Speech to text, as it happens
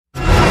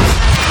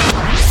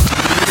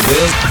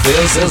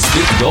This is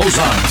Beat Goes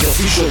On, the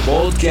official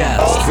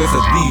podcast with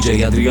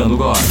DJ Adriano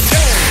Góes.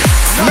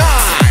 9,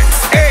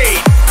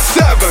 8,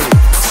 7,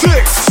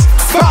 6,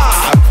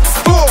 5,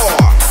 4,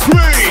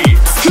 3,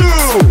 2,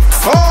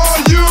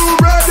 are you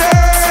ready?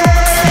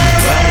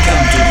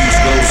 Welcome to Beat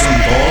Goes On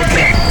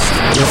podcast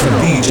with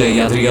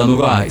DJ Adriano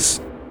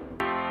Góes.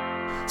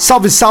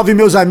 Salve, salve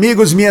meus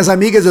amigos, minhas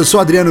amigas, eu sou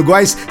Adriano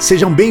Góes,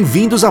 sejam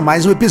bem-vindos a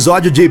mais um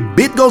episódio de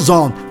Beat Goes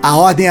On. A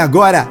ordem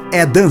agora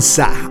é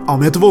dançar.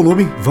 Aumenta o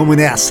volume, vamos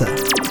nessa.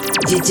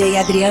 DJ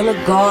Adriano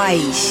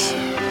Góes.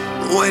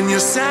 When your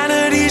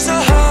sanity's a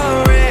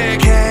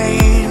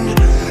hurricane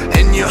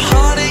and your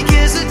heartache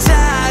is a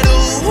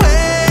tidal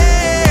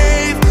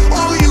wave,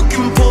 oh you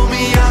can pull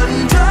me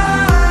under,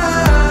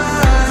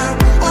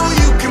 oh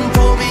you can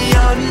pull me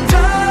under.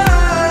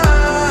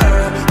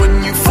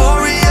 When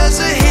euphoria's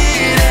a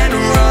hit and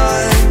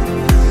run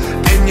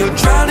and you're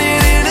drowning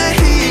in a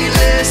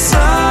heatless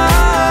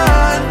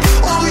sun,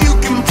 oh you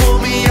can pull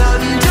me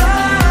under,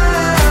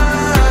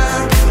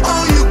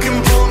 oh you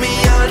can pull me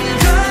under.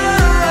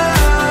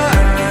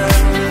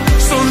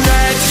 So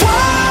let's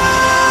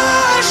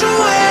wash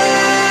away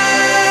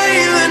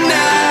the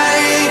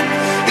night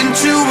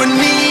into a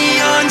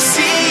neon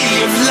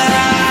sea of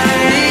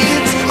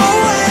light.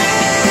 Away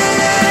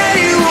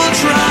we'll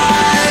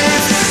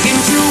drive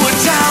into a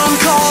town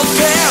called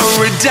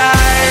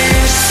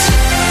paradise.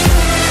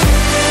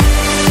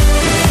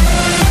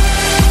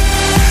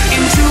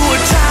 Into a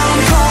town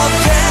called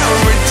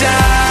paradise.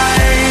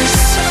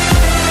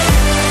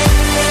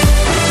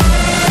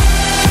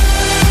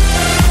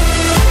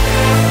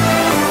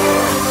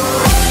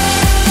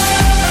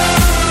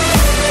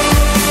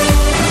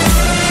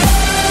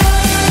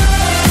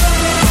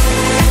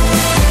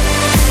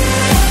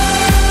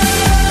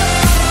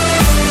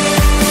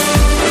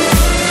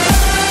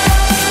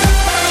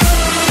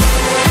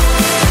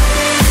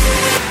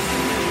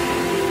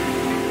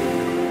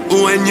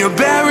 When you're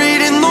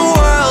buried in the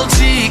world's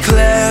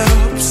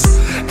eclipse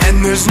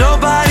and there's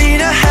nobody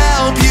to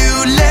help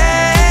you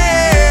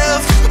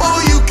live, oh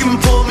you can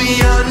pull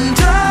me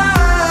under,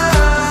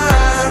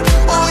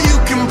 oh you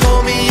can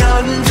pull me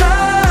under.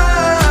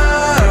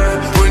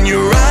 When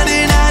you're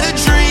running out of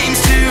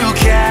dreams to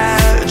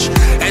catch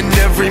and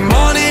every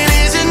morning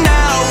is an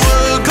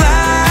hourglass,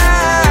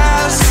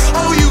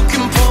 oh you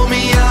can pull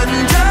me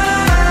under,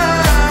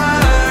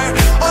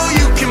 oh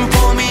you can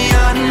pull me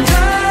under.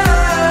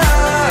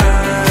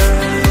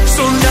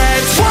 So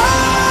let's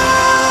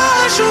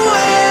wash away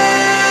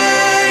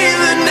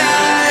the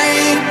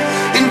night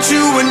into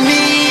a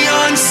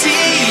neon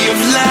sea of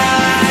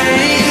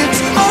light.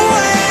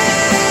 Away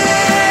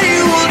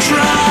we'll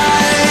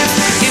drive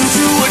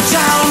into a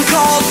town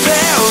called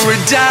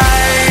paradise.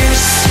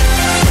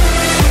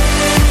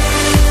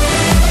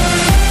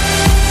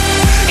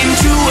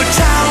 Into a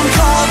town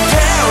called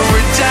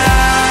paradise.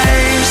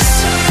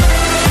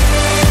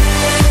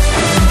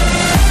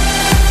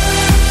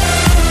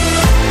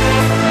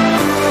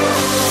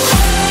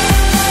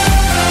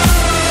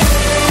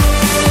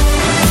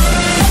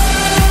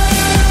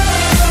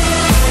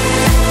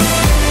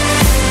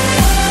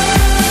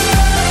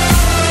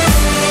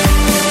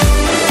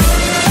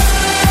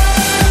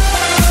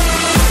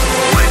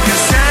 When your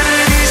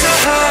sanity's a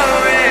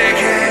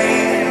hurricane,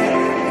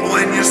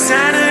 when your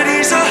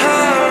sanity's a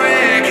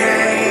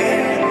hurricane,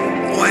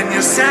 when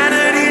your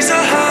sanity's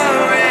a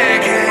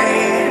hurricane,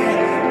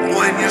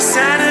 when your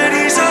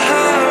sanity's a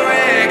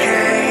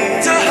hurricane,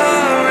 it's a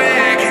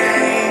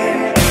hurricane.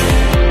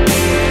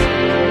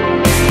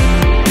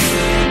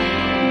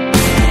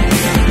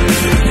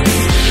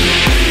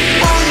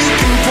 Oh, you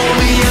can pull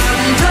me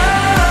under,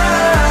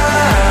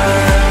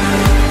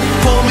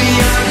 pull me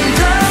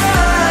under.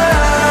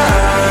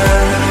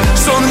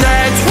 So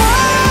let's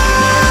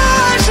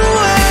wash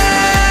away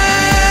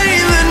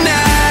the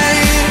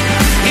night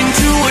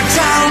into a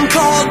town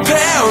called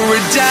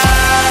paradise.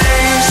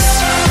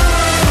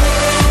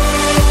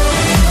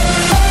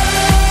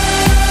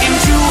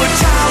 Into a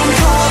town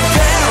called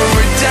paradise.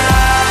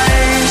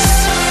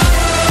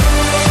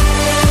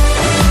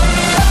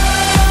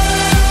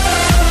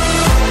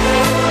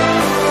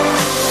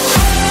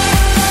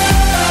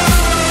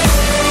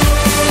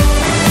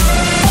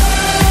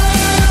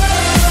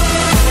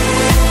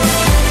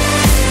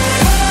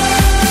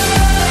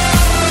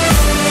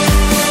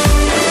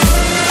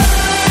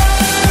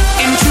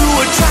 Into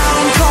a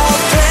town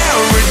called paradise.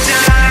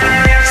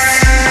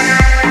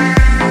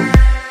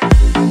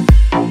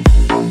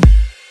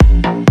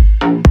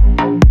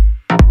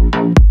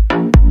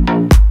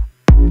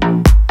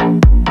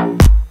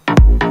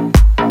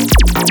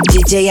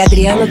 DJ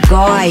Adriano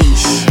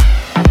Góes.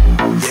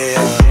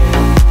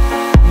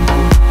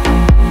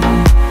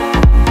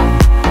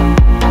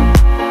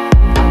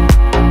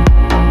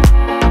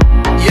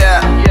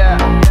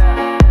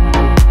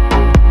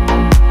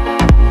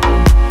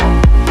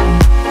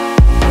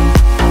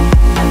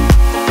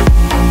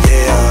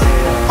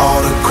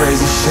 All the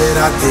crazy shit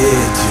I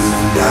did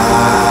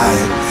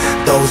tonight,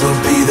 those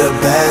will be the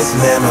best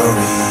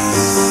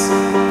memories.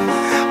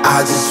 I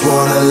just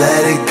wanna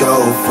let it go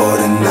for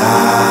the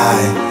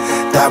night.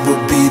 that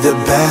would be the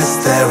best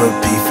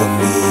therapy for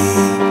me.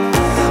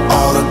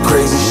 All the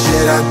crazy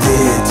shit I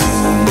did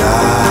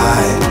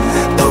tonight,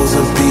 those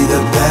would be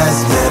the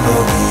best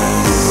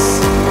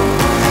memories.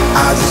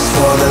 I just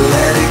wanna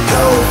let it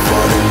go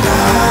for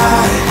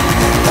tonight.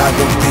 That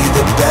would be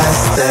the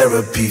best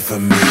therapy for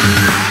me.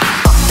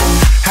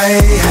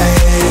 Hey,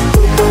 hey,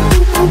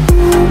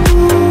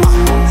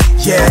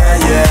 yeah,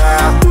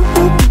 yeah.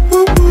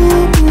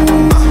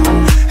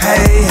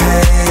 Hey,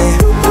 hey,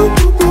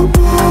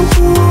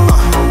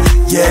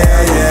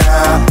 yeah,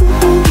 yeah.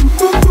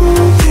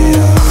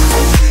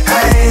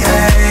 Hey,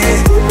 hey,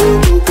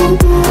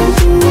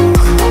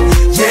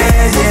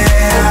 yeah,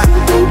 yeah.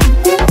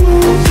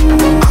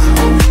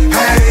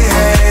 Hey,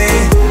 hey,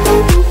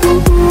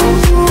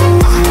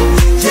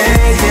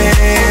 yeah,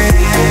 yeah.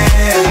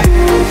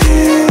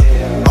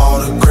 All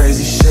the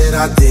crazy shit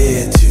I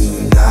did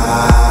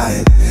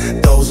tonight,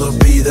 those will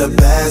be the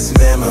best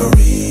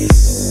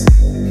memories.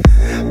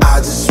 I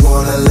just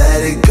wanna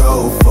let it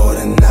go for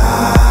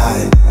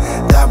tonight.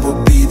 That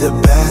would be the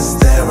best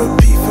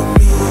therapy for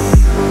me.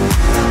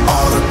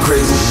 All the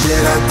crazy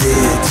shit I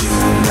did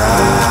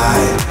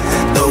tonight,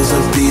 those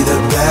would be the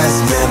best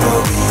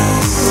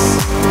memories.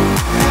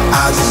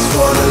 I just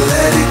wanna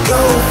let it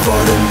go for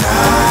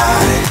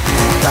tonight.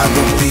 That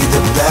would be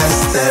the best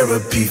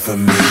therapy for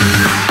me.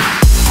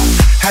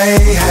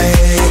 Hey,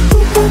 hey,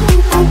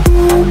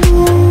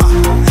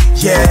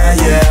 yeah,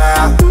 yeah.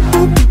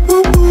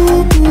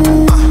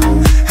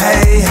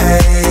 Hey,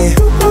 hey,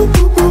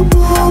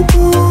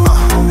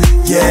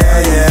 yeah,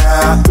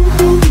 yeah.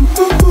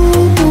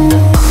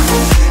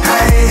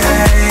 Hey,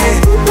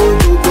 hey,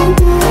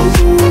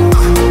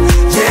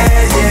 yeah,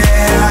 yeah.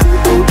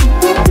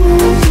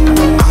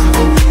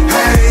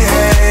 Hey,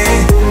 hey,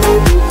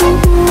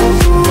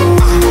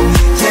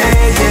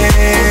 yeah,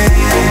 yeah.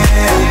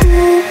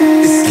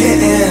 It's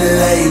getting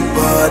late,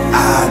 but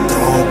I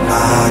don't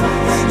mind.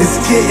 It's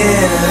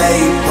getting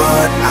late,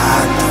 but I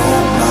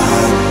don't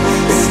mind.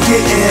 It's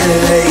getting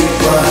late,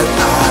 but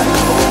I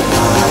don't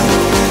mind.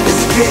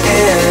 It's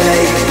getting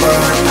late,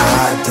 but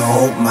I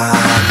don't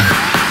mind.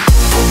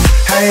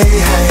 Hey,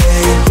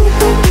 hey,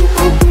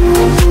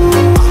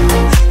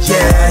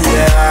 yeah,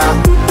 yeah.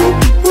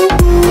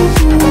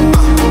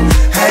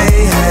 Hey,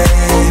 hey,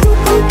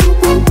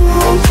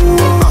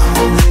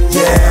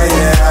 yeah,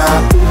 yeah.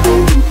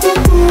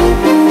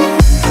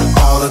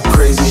 All the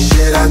crazy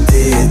shit I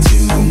did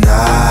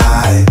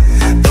tonight,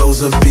 those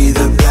will be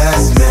the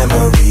best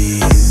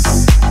memories.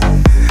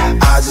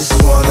 I just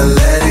wanna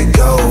let it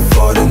go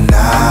for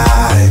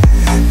tonight.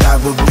 That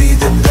would be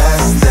the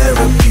best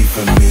therapy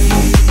for me.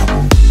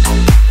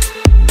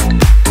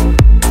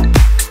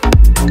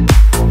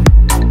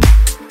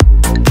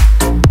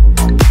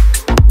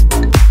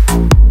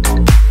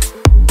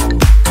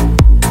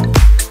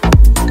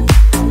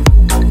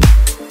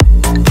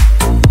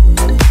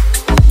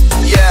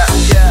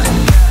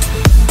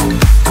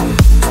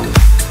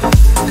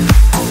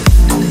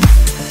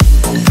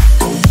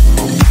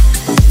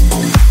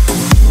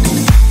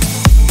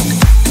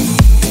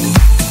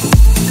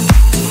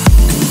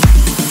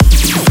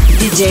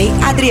 DJ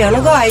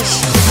Adriano Góes.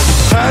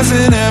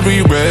 Passing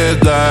every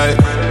red light,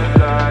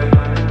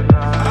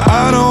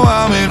 I know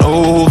I'm in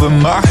over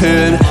my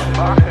head.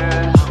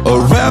 A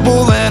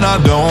rebel and I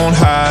don't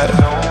hide.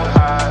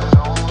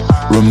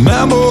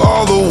 Remember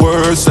all the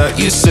words that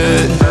you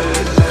said.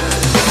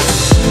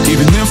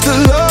 Even if the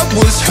love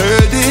was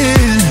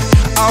hurting,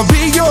 I'll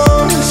be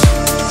yours,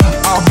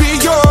 I'll be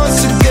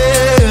yours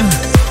again.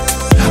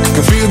 I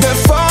can feel that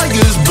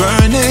fire's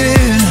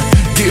burning,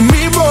 give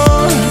me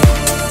more.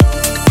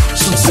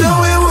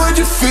 Tell me, would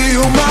you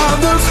feel my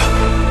love?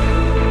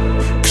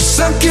 'Cause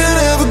I can't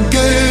ever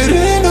get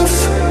enough.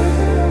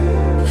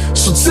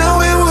 So tell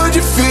me, would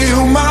you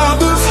feel my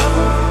love?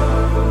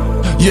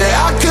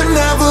 Yeah, I could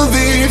never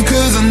leave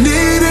 'cause I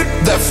needed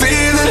that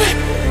feeling.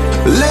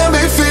 Let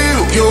me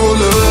feel your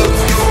love.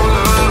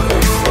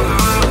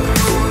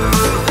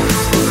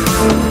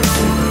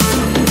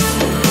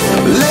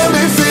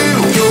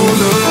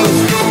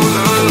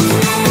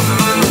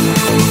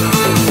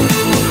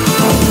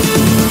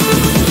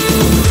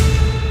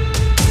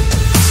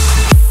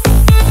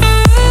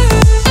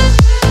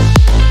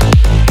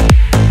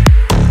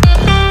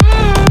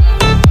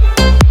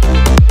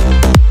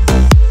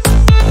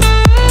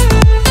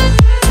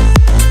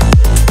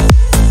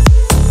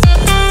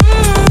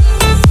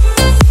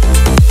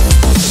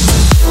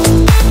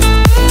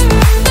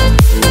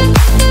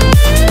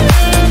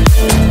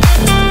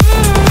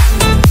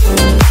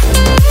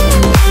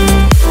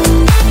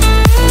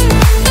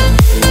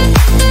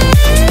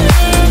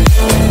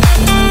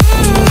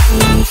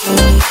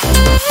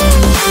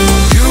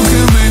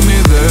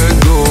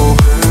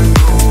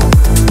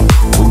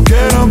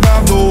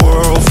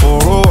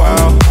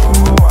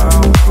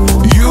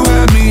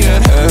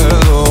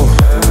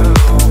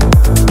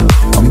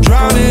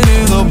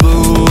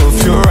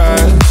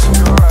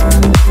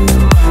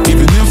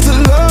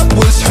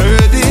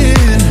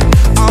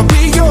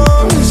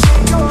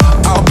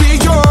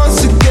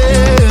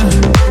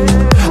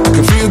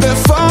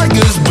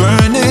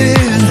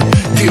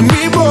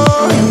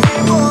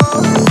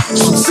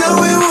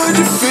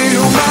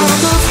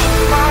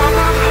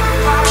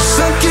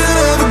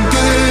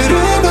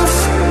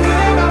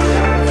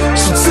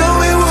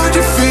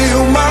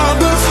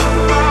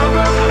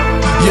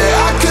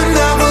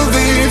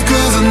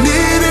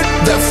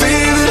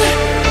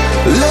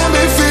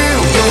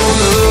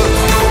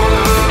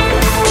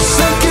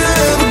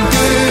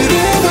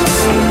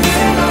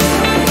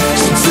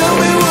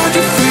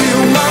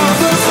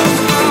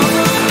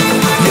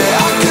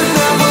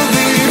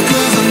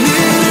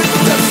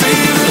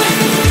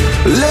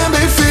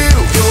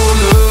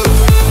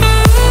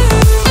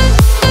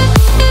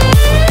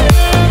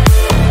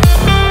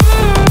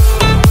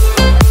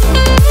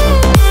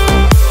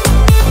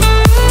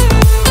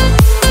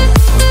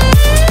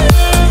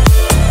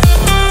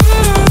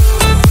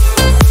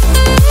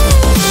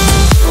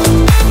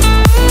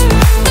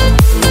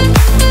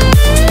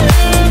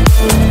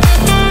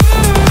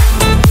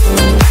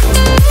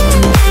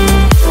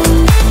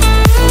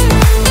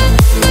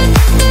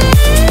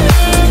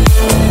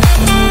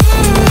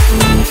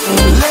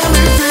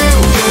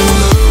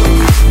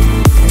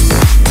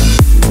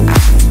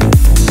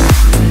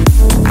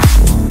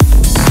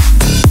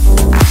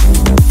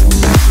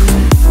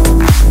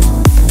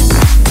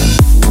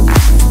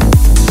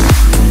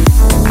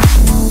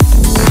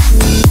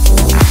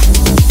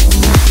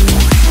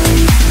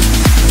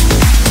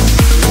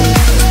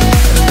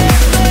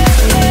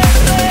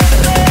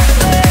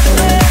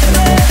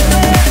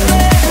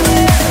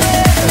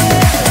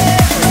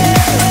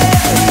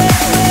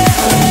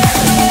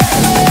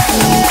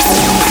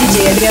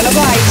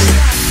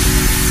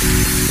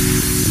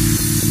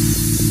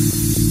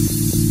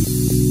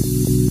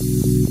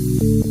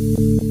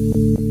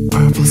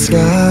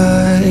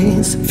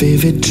 eyes,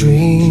 vivid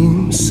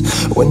dreams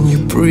when you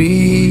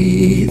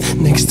breathe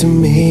next to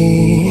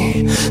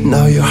me.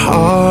 Now your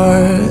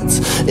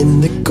heart's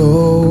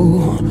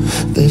indigo.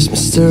 There's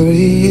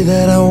mystery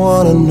that I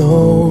wanna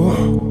know.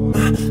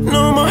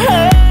 No more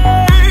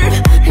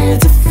hurt, here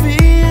to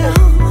feel.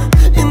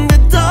 In the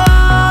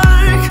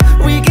dark,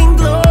 we can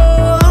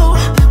glow.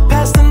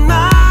 Past the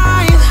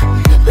night,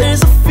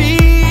 there's a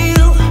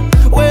field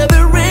where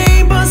the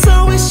rainbow's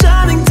always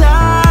shining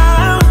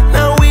down.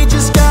 Now we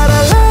just gotta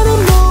let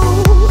them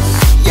know.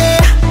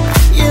 Yeah,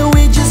 yeah,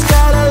 we just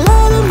gotta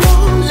let them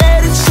know.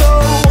 Let it show.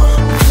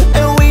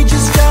 And we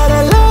just gotta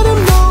let them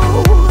know.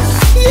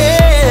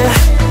 Yeah,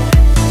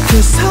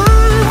 'cause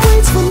time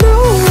waits for no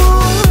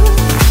one.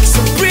 So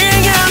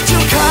bring out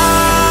your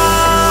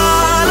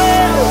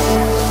colors.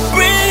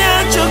 Bring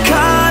out your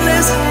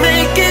colors and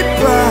make it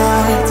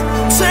bright.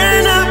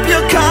 Turn up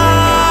your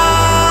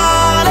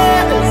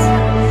colors.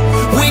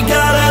 We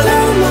gotta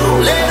let them know,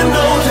 let them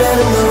know, let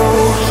them know.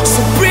 So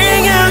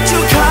bring out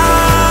your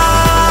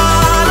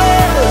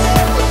colors.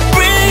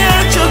 Bring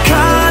out your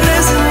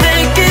colors and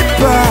make it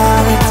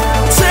bright.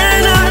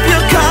 Turn up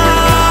your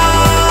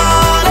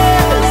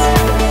colors.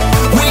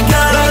 We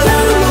gotta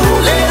let them know,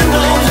 let them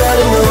know, let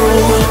them know.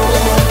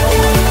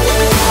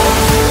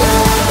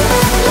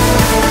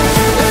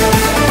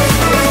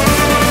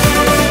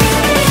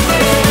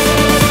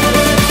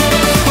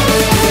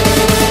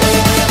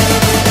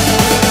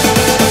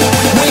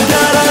 We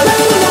gotta let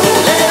them know,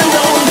 let them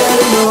know, let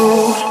them know.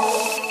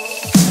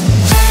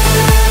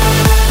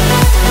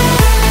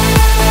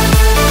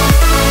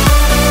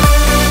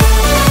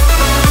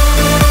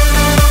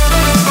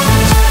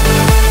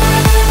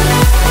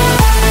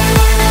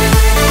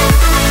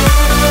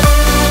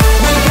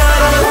 We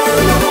gotta let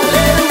them know,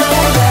 let them know,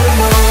 let them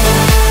know.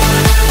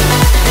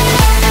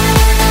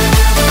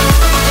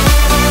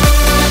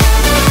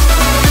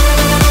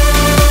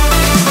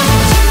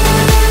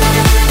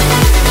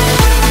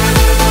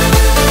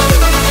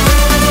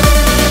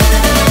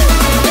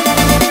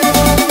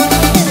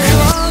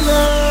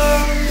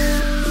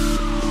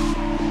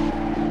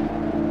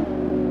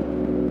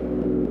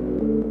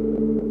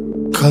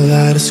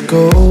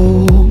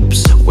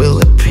 Kaleidoscopes will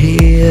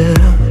appear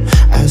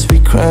as we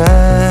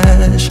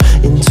crash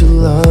into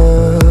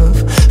love.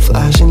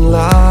 Flashing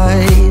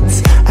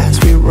lights as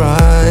we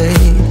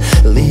ride,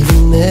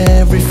 leaving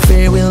every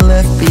fear we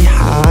left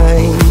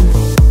behind.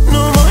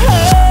 No more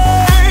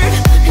hurt,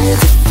 here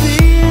to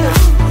feel.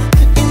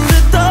 In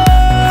the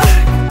dark,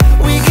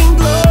 we can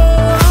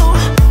glow.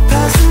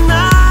 Past the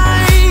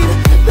night,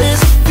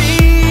 there's a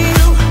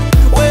field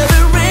where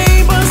the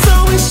rainbow's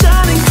always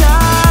shining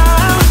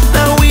down.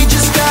 Now we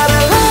just gotta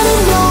let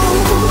them know.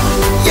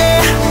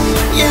 Yeah,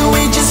 yeah,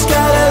 we just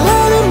gotta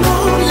let them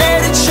know. Let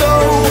it show.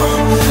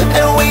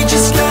 And we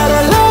just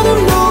gotta let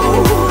them know.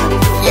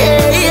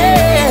 Yeah,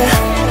 yeah.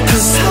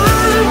 'Cause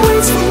time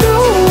waits for no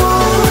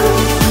one.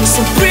 So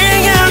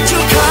bring out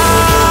your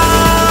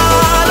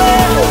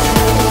colors.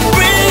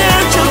 Bring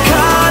out your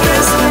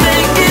colors and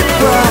make it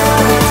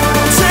bright.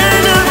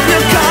 Turn up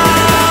your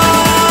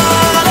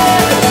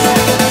colors.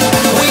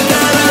 We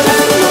gotta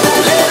let them know,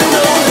 let them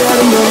know, let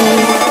them know.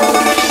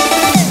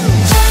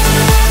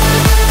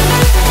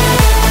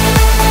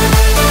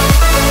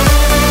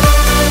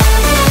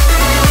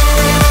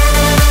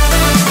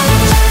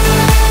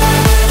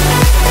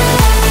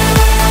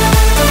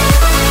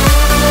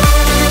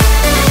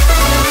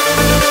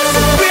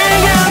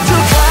 Bring out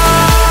your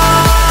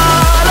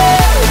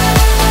colors.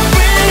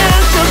 Bring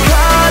out your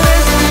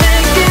colors and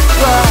make it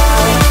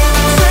bright.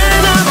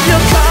 Turn up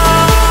your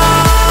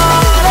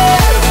colors.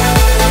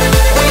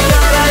 We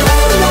gotta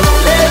let them know,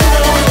 let them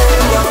know, let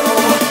them know.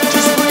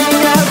 Just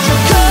bring out your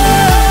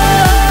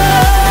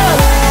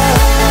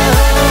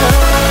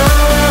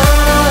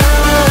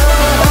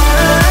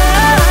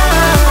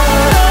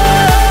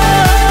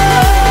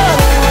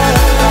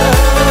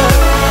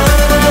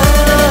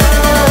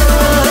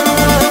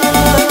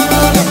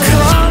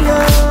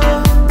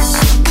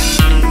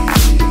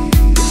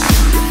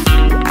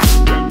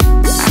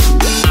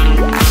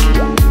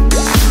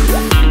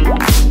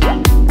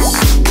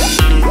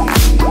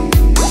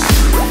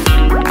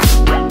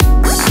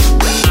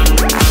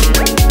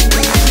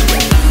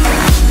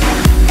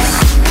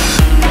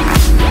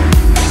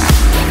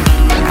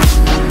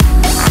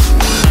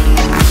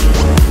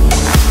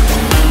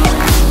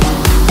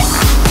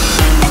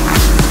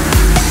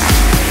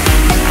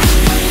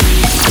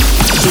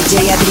DJ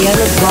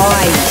Adriano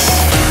Góes.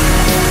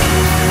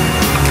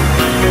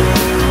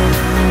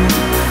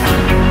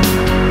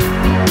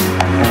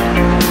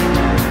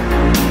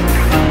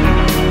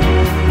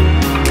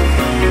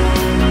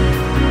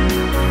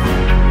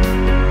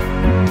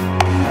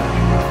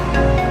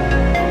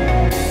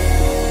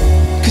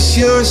 Cause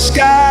you're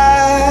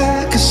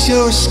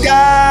a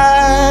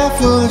sky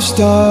full of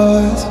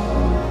stars.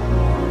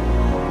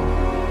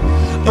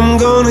 I'm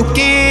gonna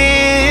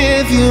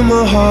give you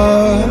my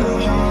heart.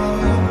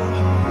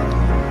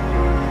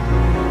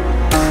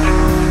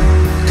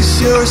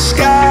 Cause you're a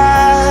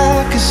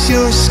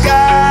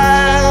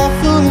sky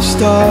full of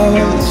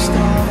stars.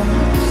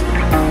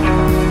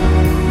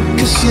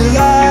 'cause you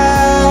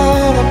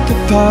light up the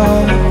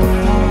park.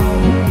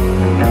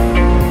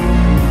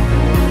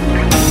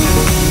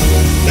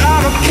 I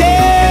don't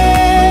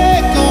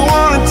care, don't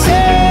wanna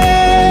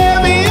tear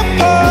me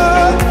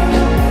apart.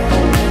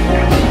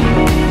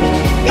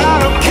 I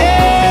don't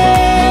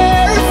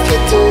care if you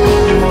do.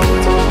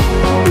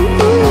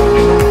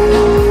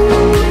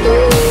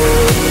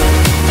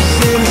 Cause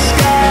in the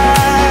sky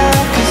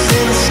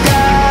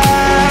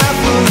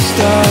full of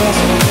stars,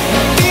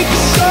 I think I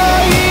saw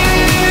you.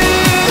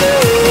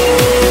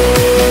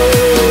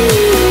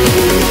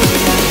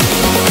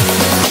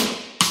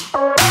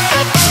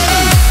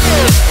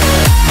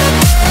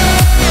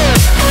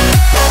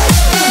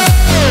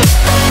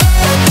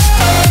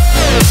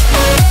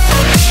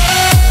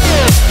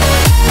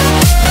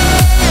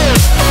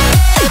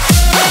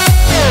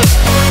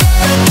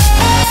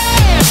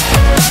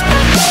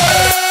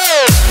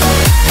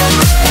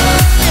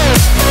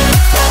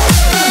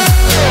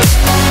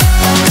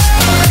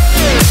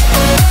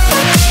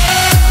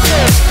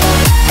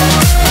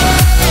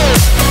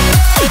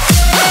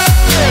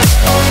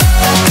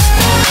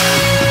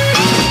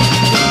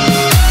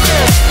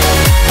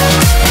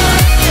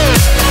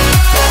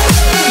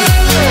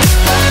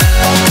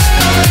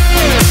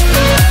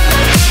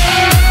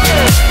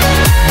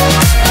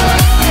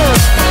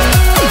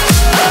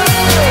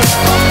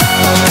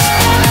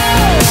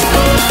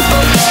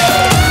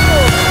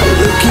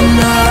 Looking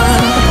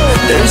up,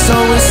 there's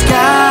always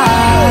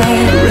sky.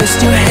 Rest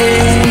your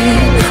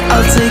head,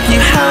 I'll take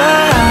you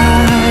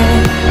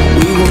high.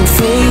 We won't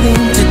fade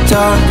into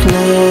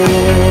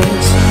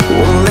darkness,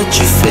 won't let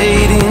you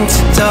fade into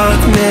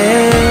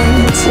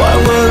darkness. Why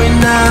worry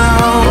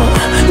now?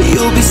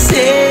 You'll be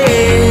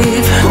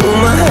safe. Hold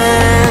my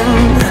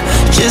hand,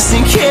 just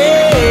in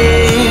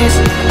case.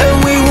 And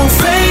we won't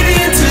fade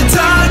into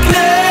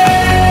darkness.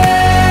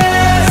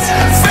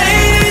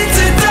 Fade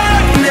into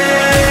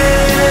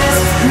darkness.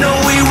 No,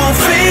 we won't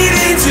fade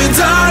into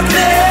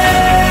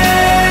darkness.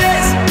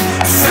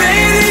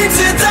 Fade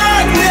into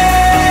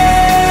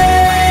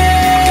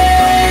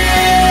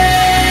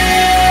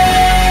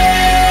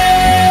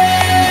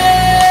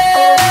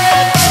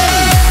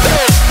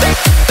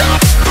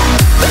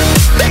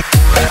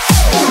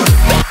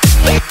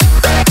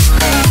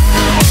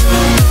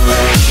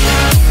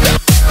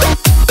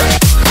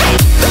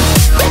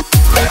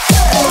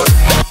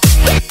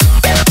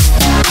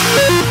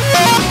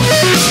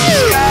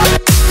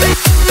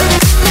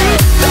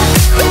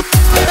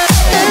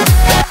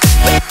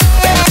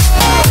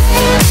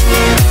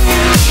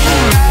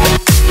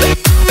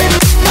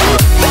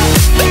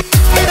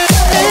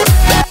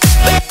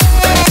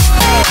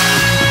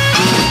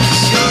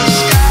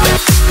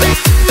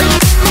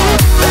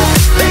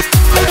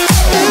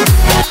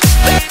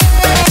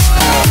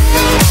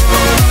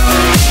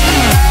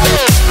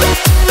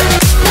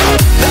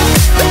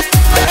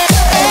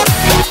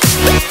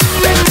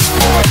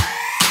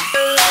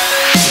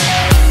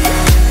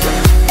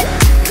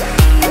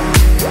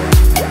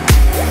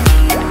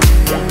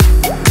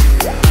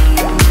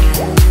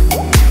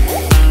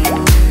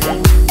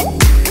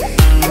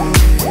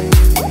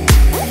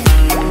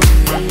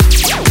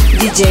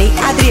DJ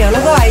Adriano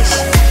Góes.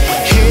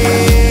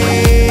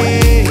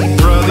 Hey,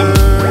 brother,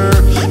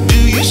 do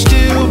you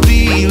still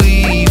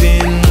believe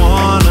in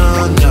one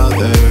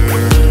another?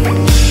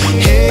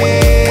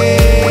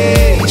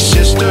 Hey,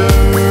 sister,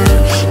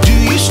 do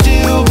you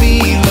still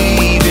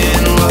believe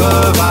in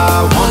love?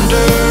 I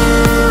wonder,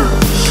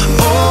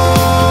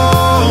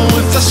 oh,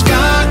 if the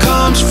sky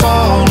comes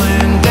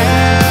falling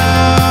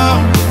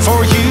down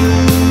for you,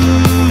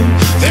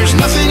 there's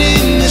nothing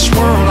in this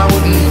world I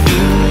wouldn't do.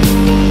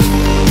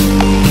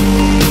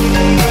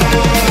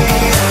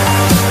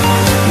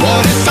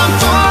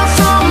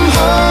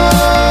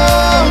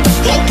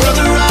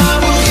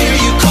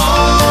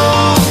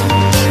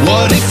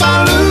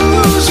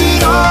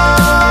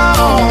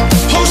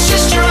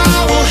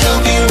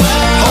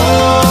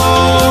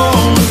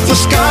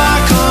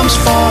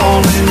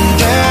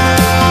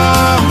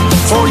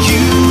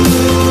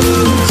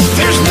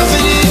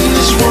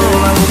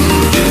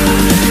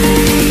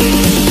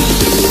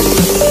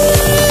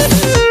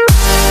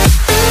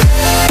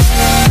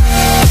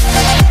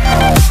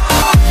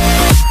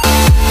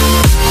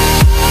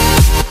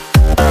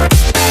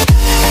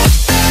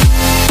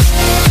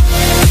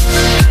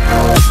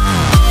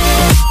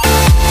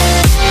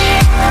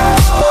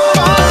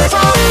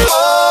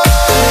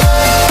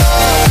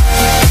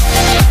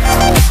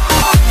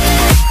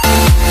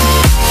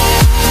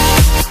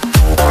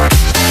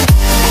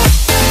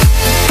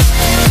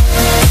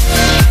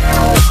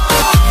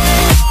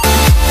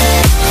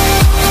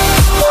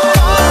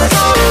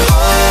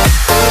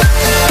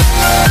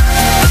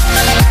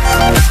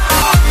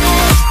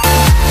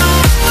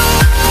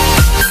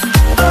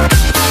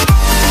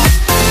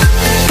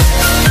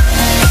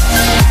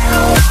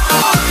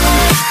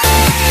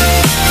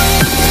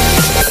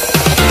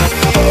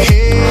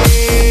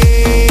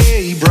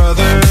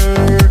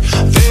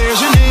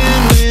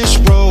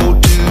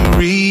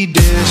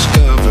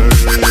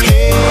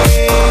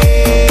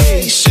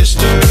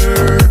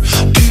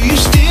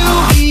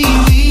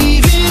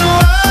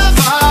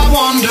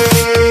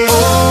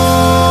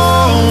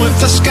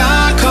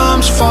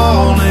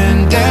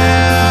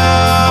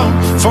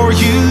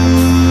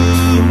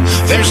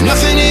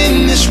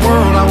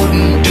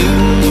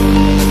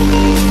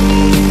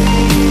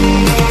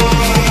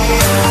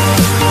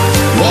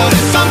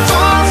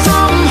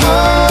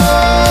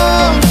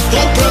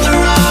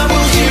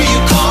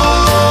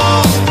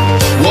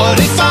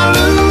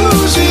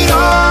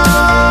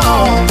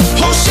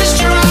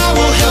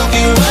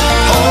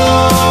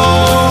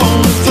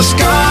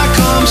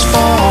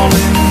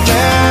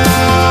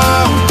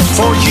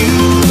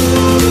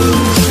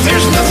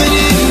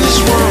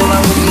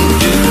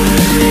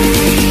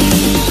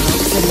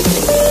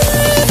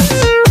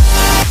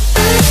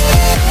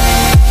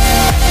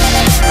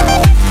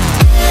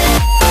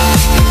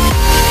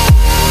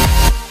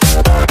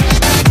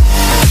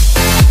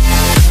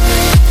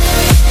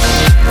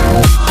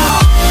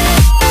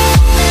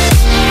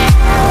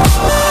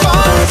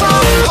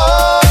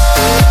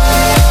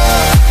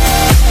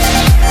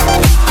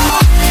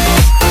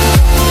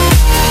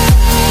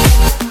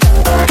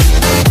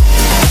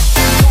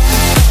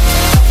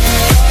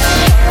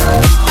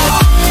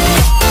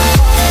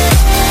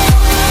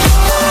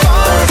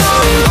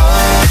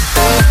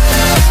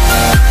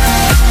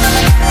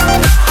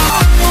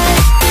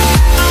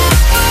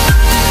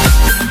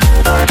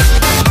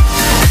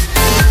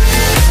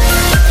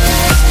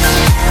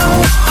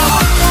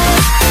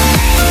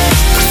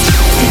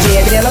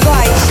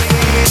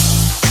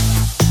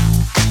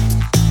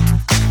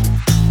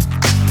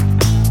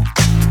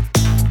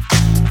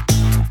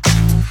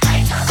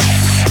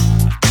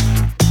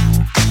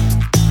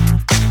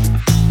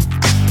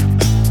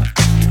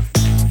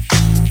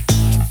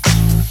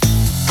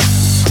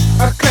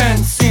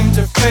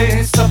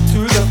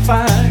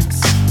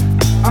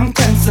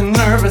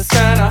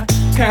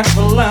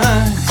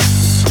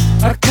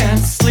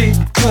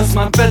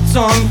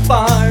 on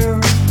fire.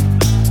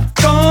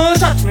 Don't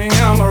touch me,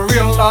 I'm a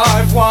real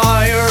live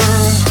wire.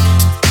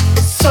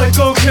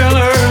 Psycho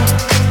killer,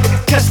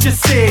 qu'est-ce que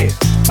c'est?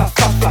 Fa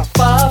fa fa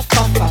fa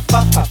fa fa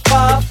fa fa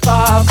fa fa.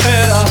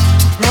 Better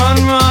run,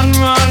 run,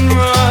 run,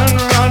 run,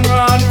 run,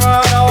 run,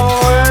 run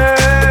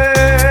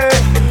away.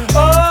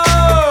 Oh,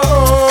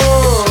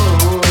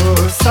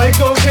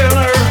 psycho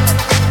killer,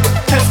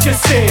 qu'est-ce que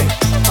c'est?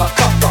 Fa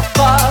fa fa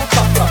fa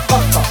fa fa fa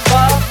fa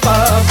fa fa.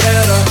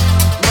 Better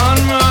run,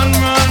 run,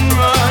 run,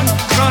 run,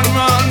 run,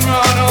 run,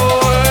 run away.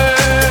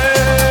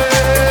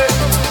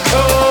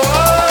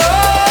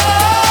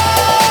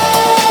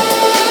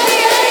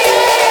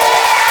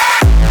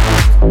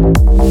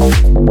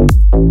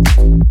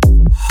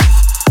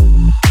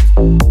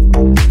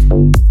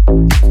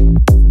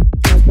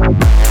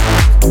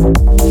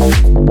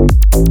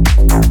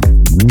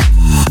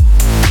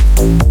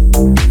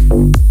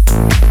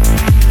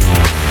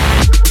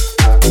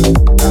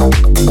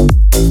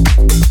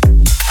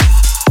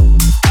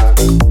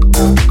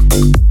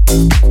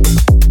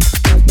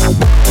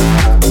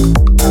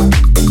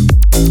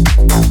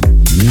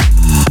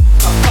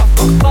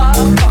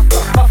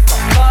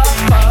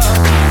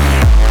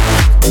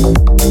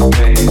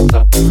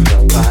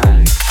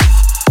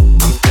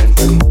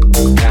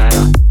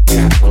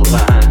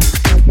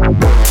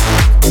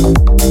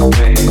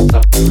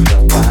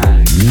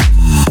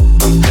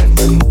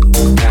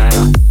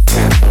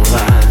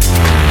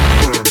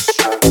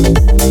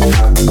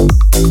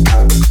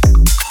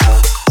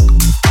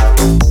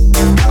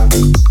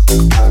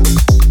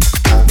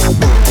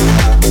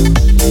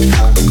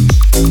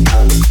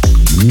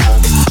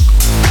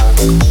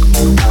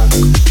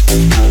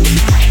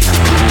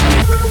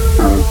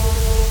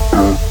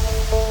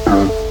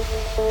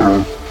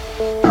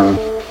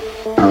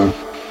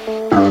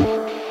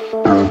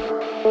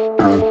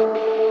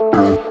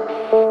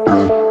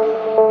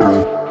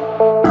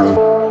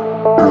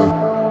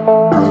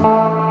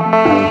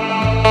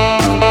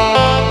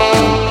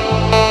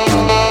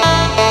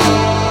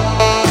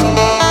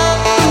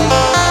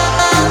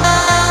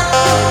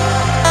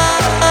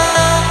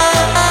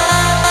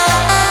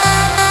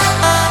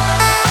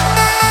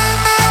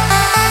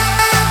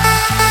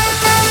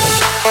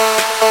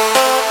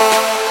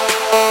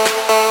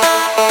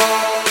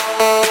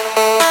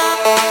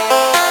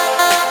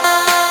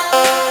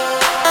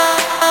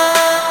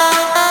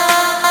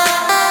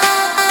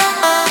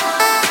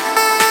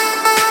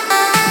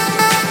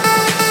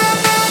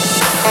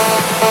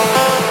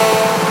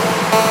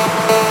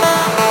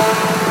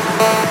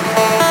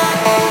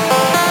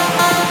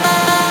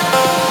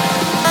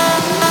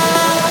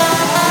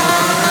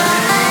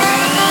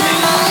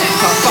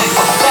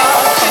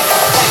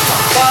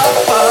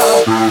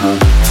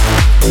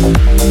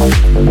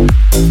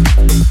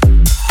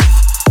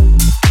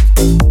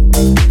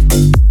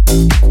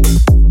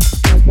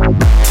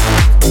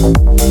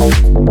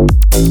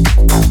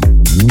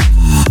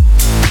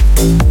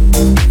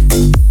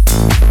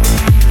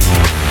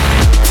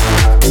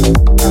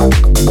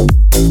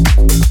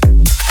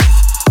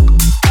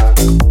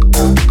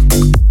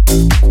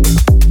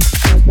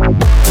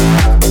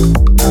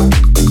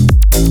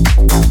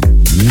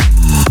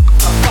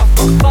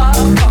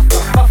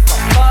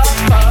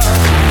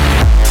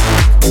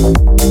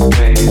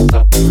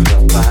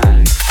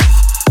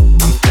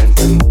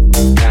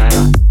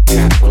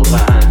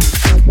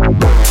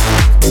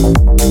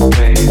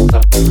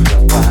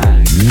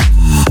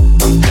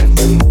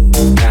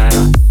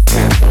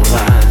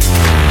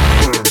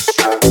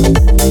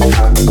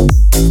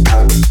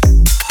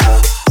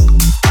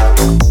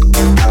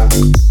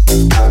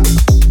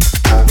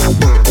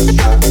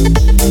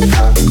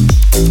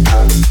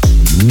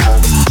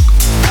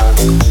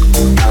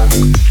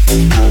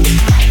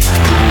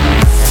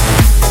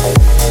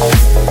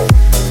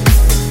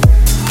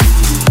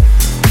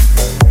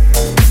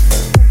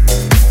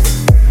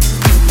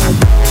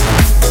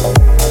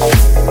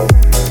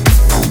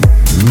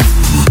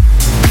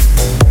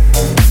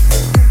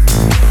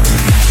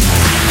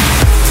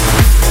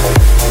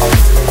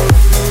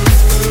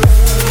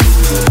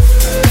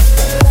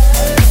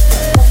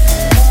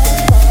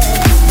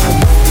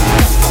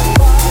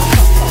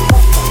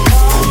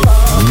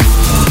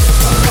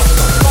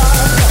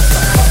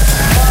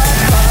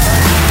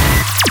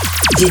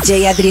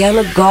 DJ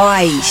Adriano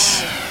Góes.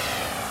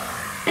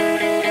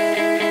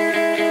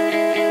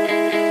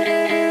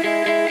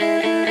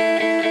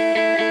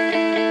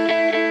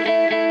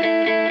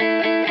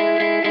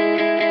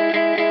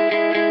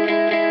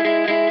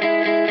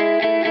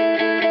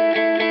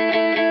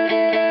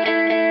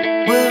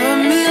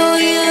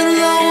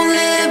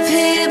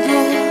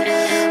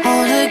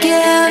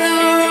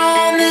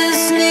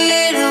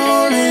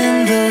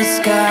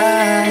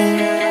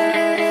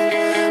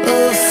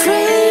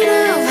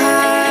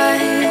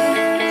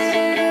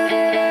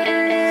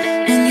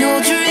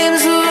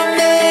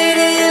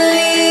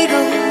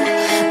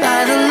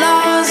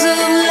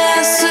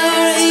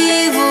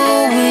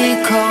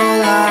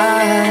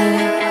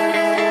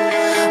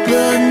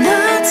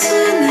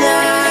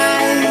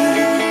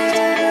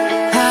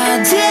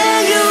 I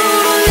dare you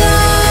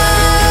love.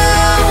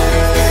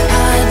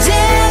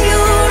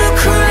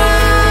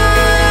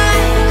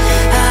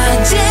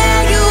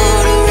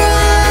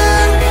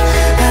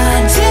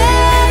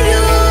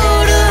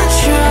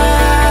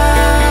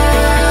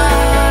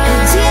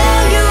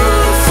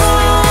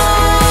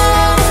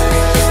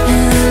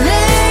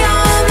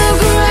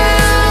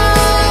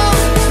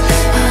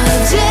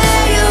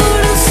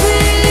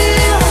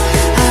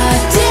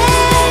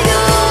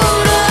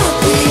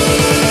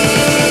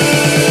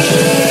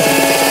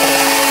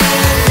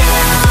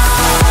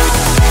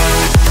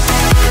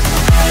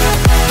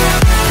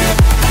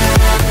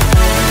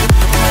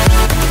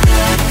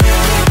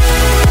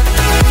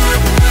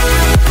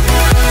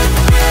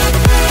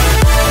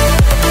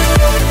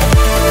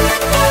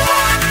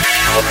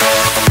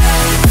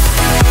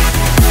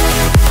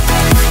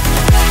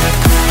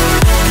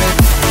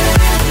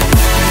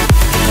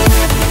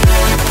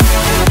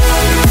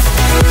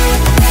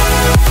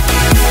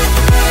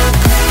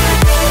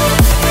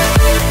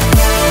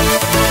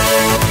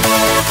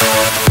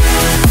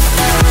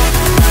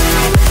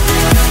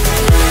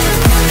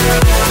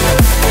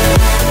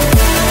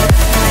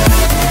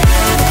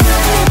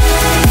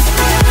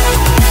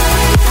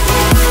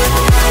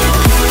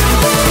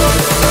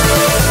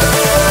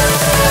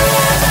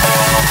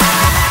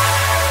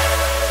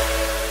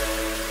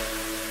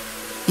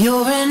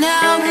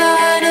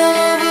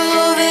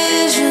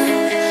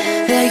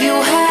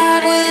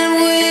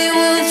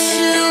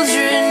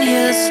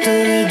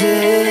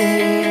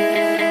 yesterday.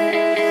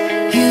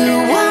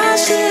 You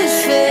watched it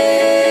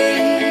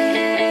fade.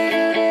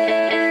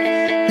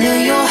 Let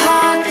your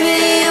heart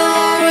be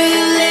your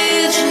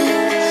religion.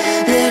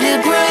 Let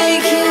it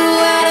break you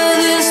out of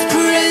this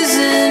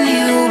prison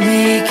you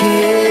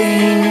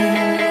became.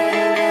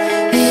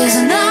 It's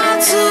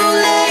not too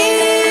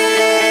late.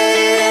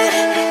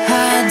 I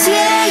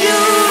dare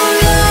you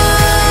to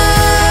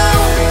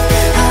love.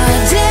 I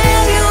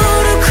dare you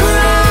to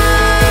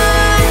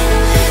cry.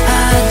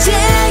 I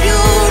dare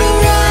you to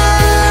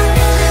run.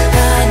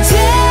 I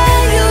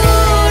dare you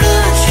to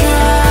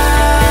try.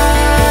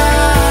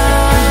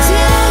 I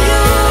dare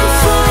you to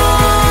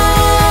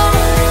fall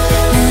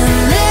and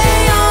lay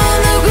on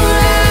the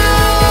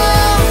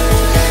ground.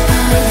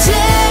 I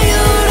dare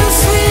you to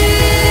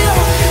feel.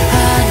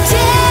 I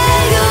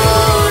dare you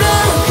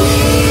to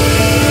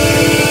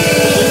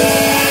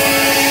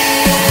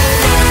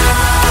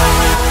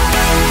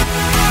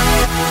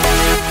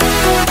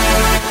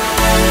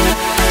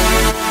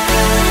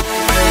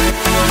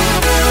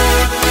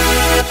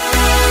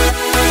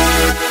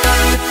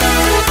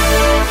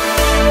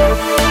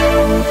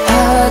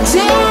I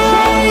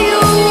dare you.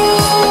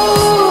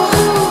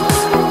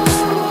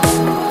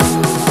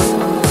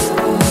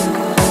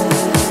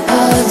 I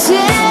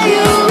dare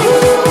you.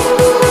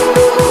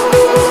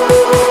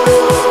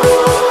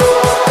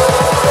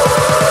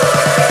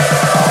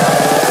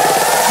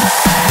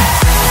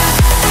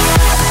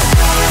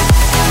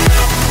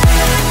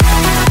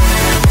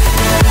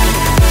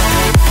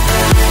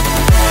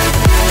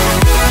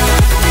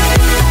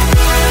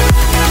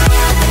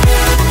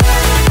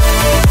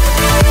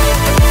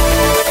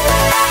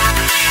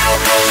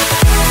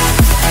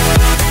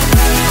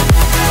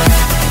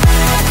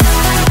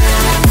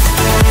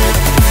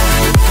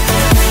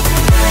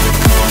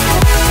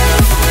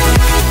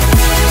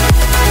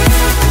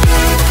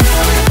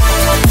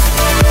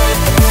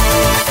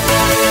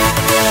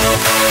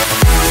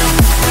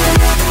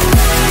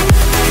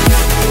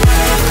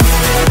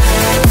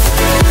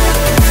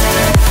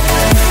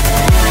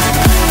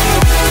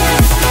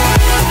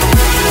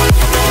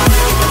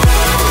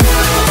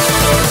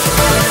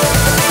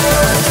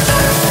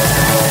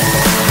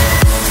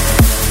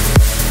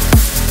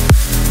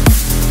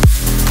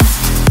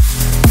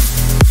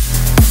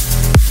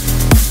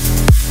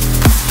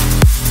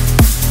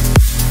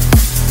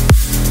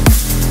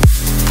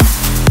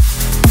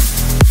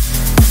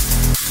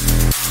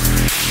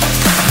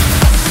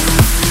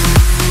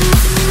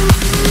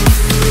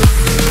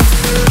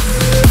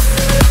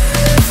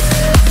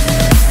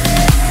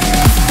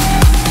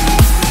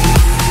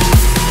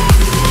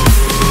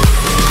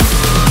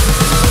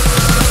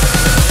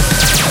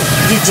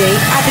 DJ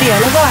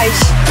Adriano Góes.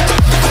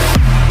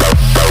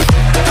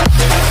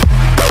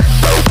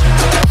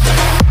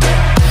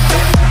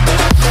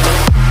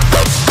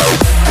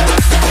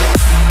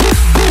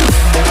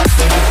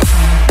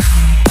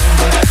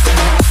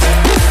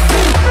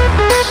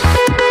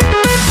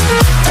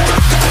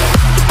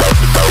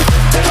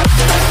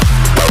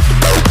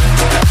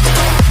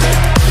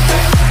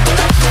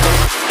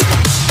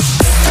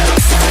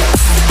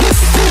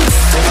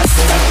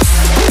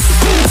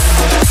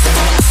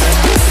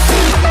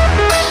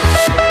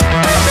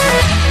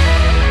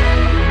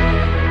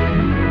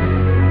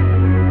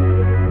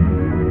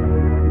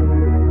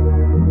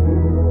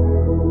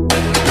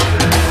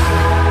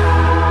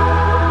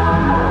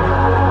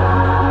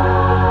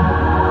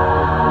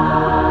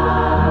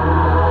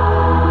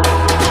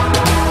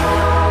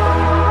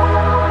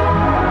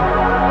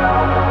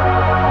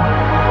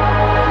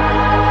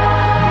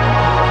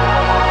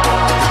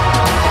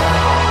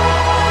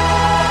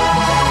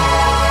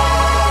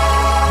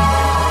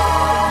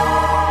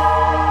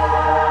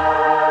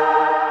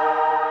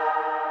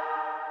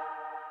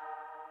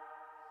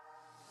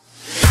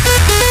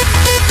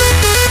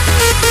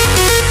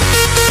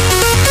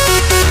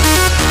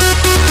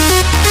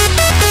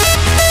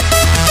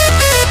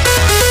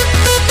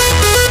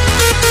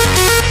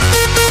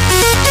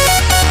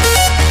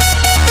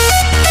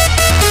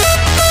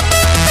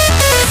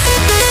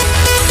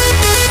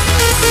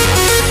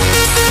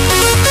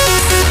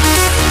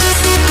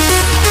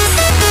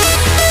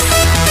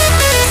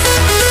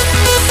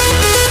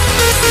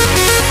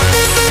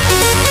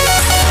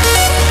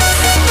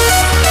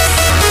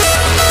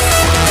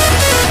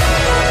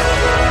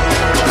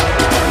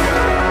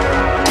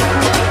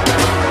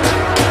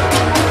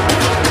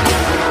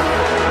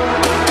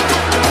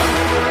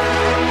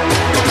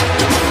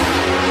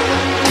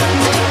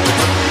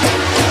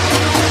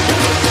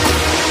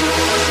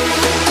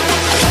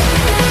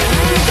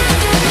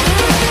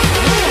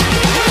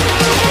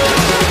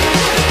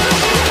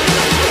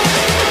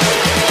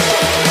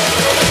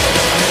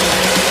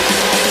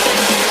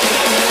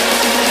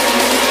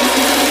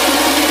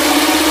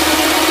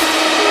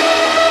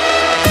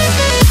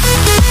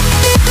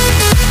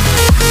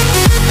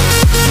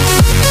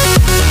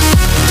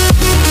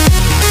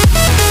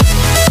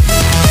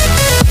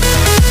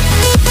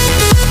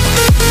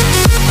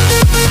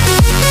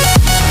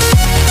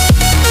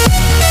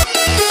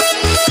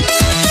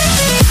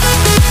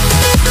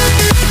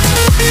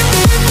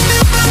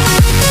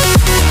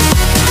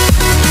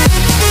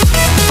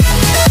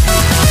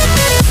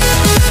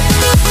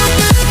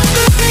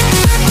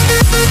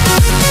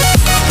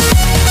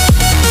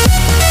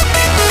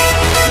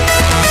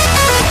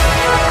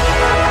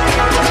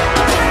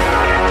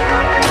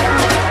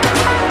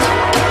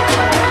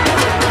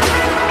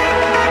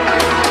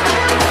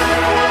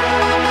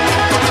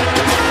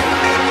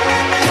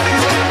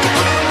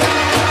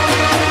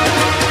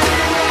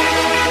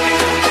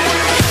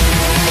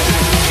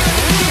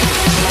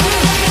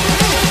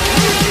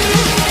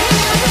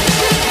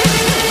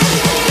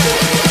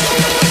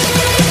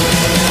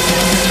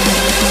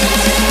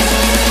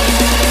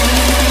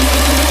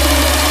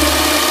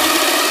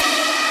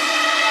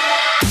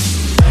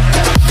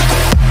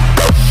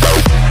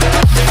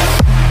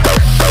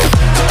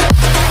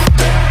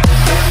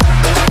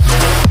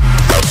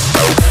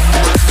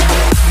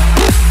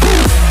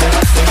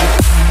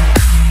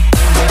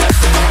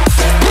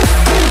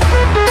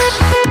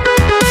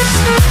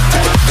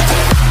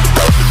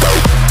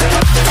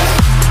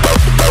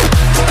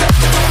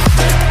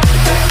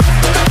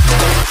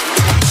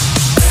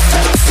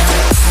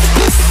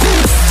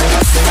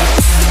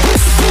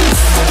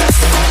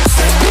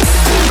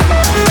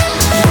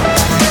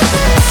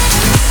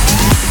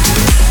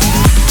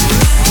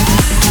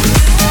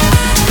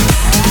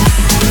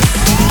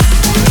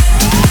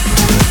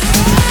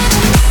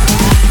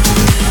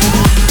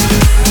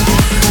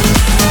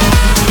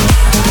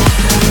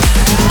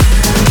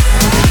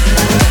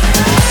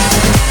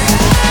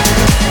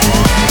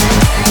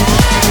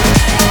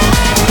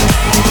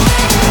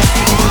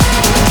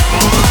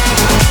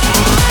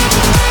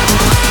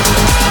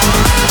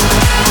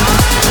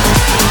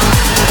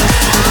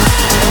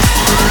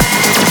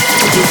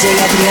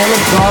 Adriano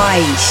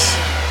Góes.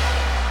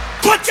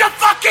 Put your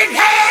fucking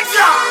hands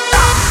up!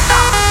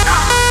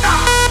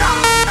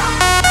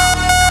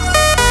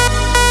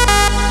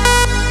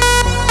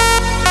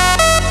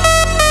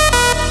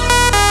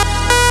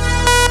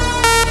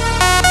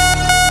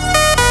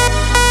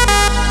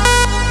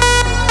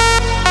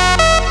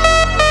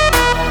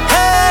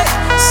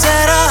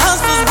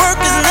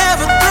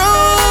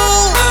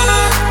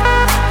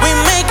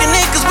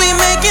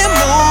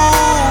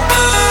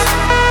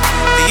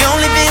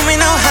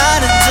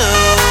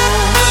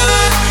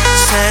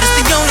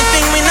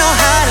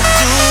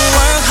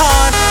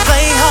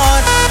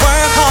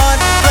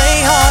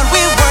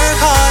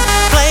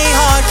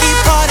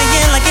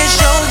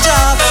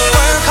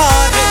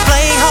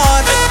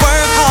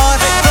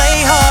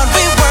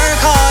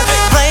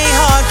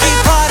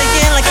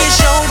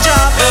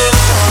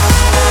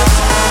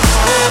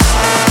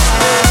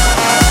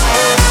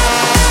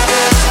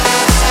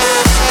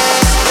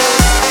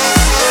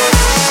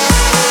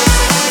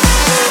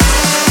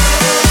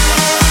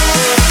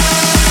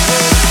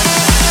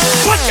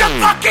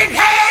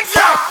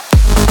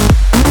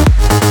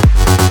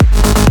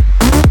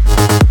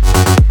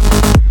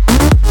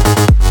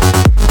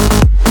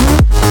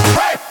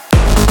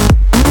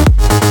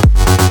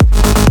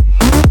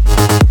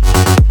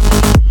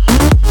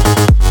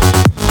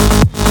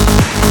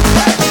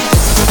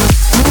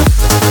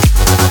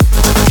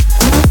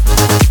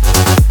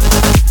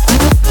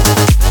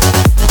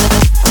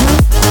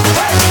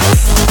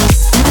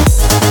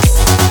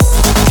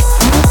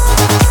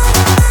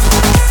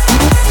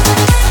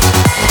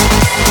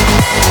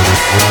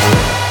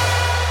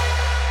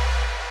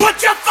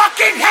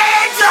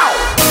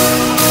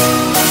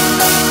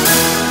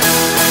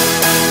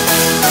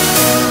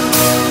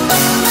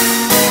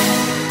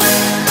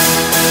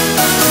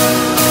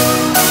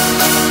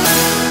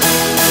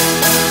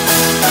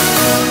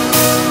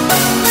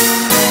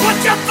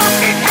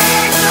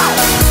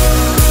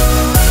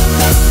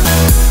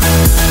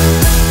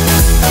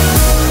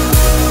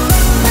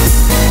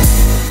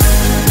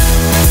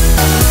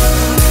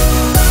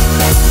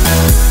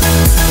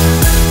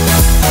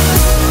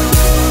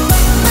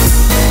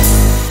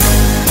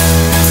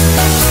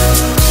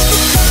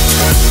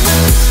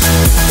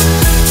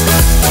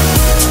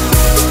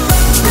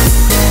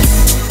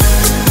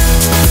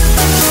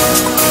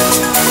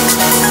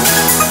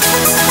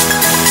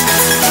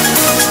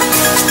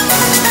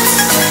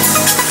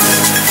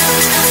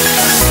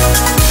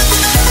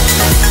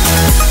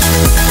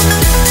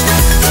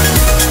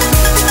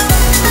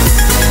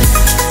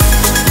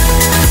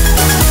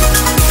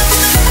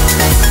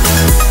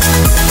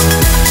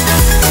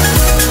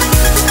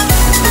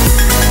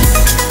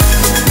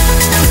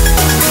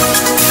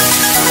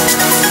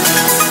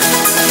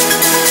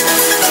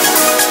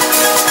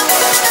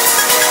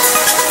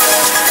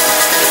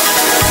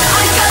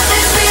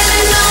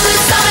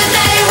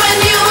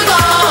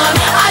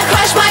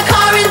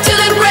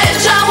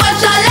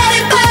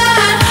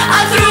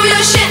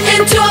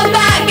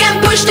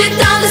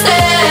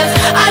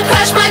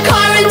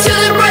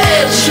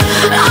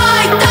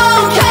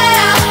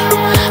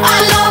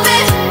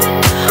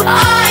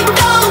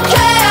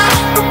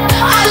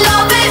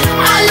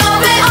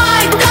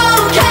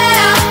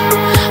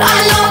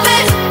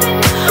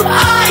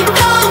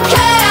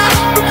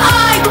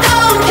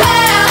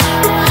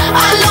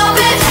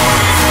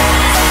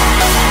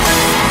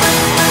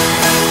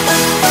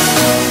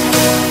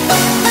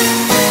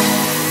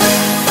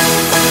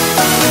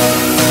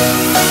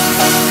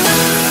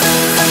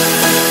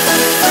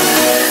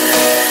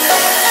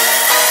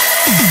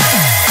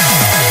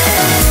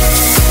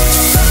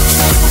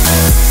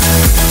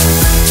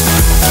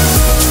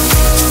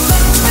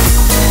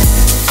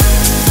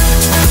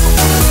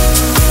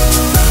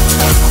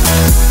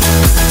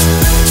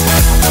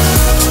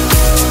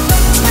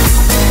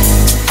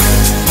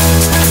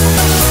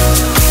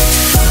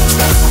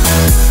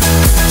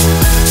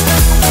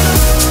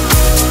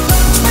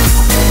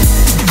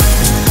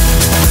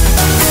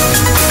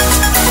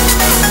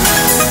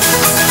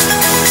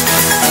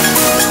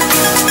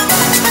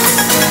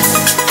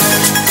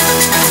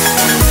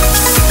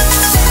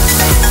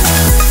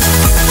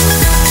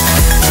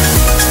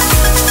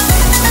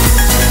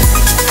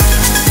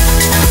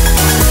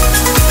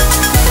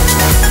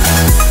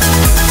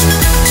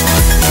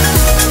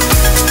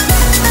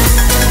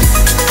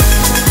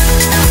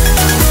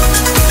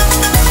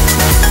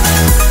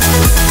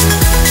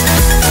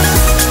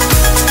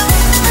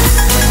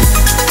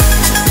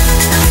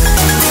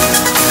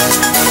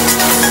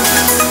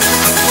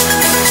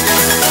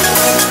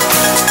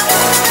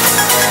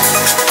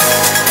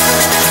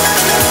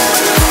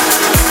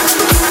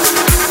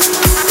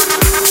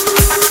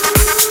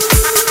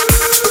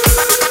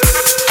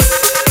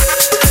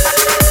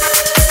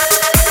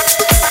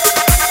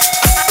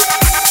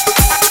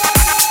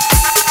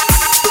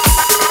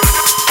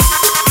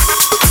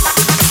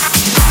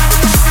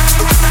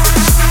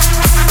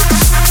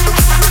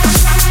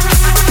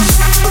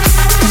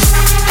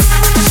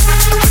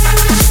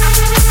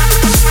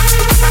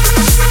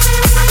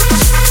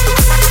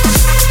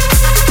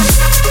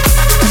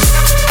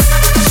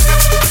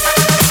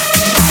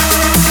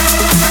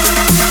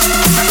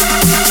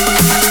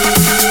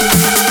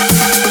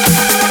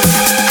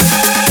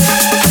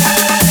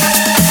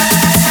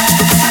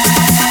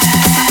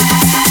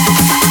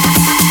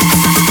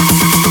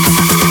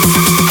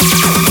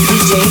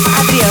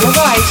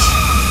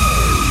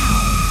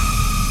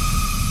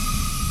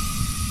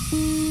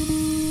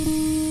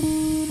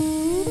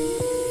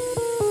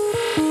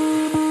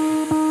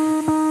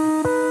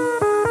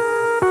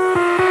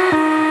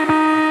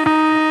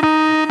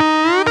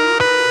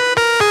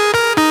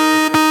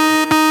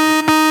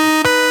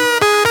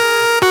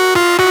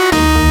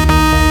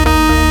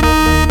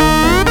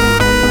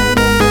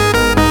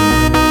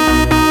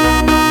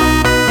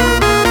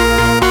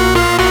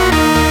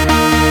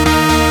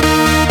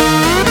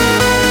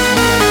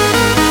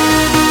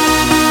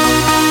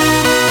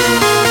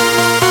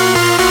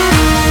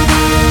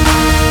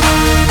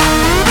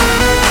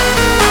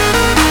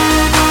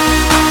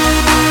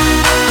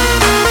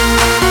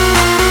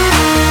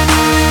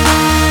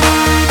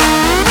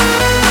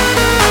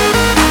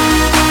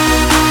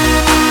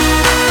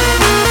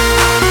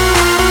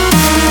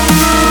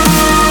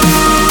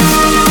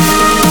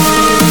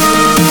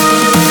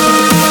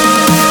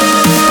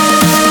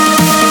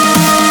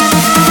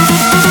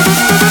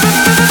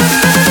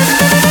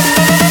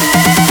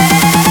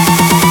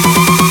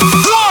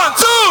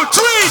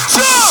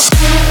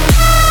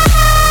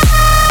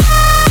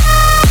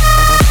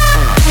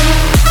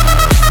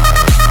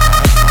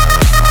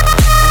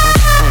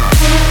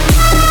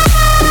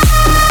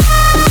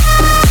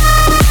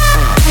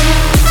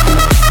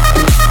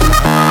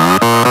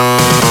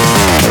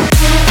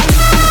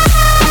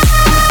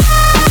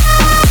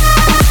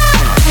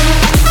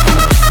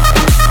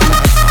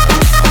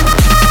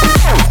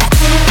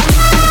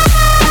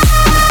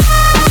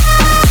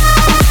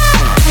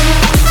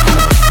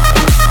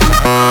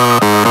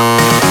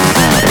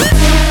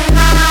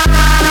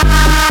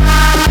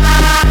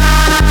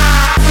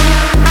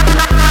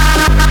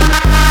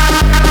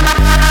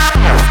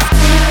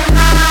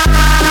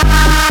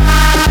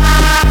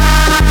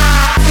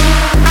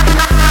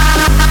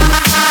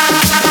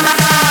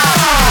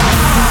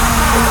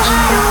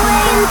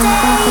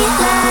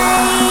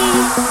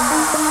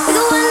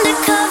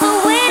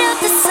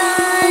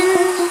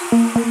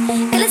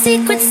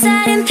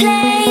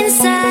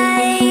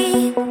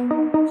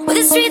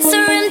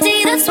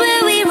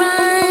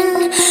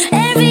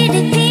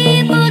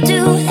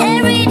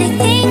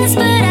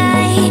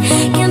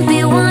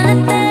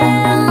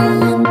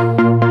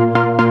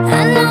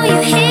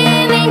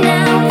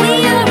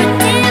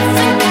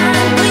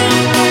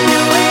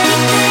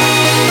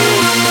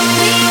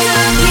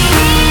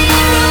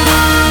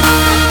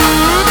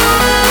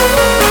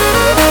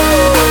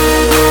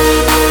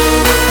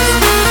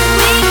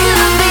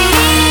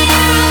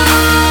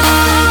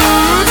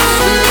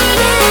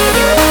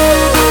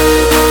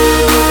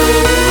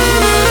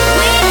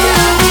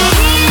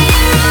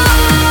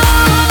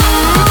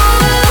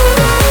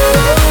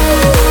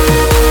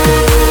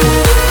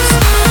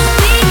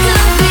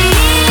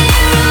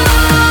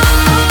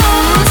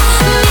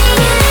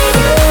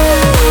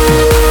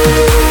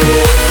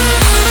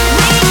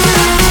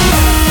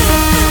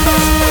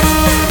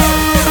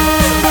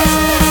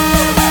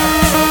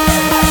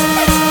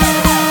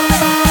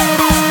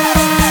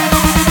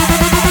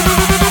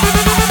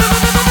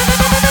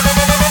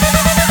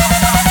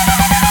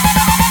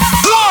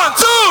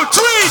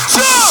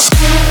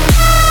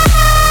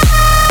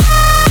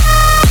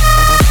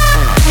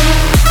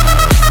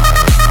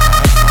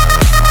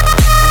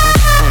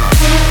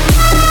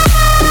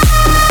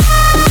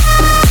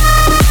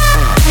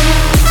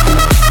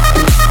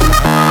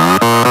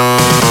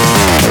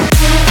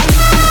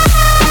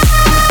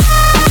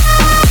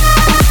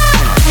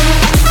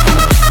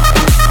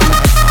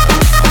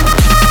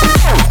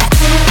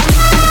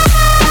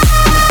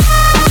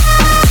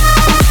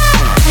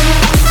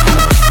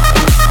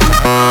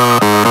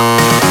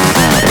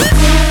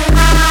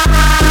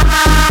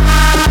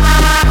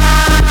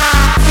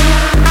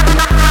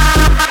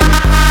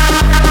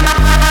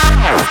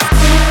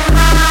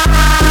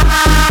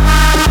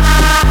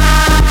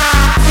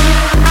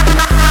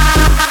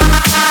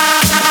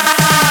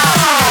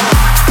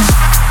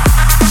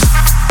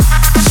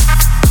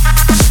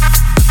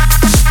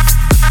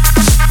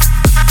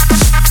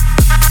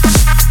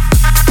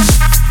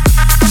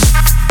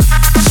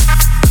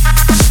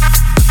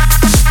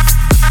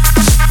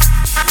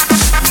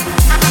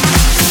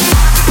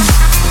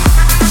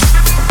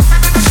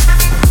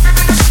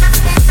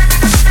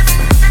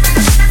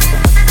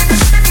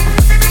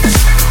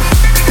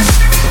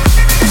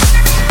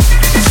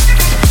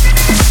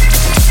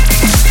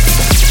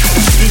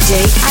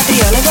 DJ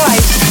Adriano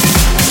Góes.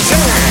 10,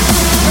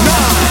 9,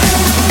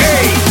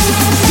 8,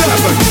 7,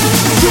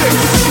 6,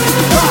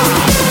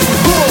 5,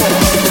 4,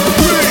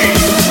 3,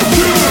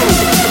 2,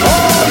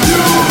 are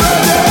you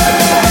ready?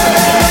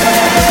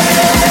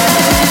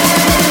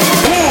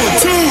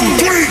 1, 2,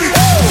 3.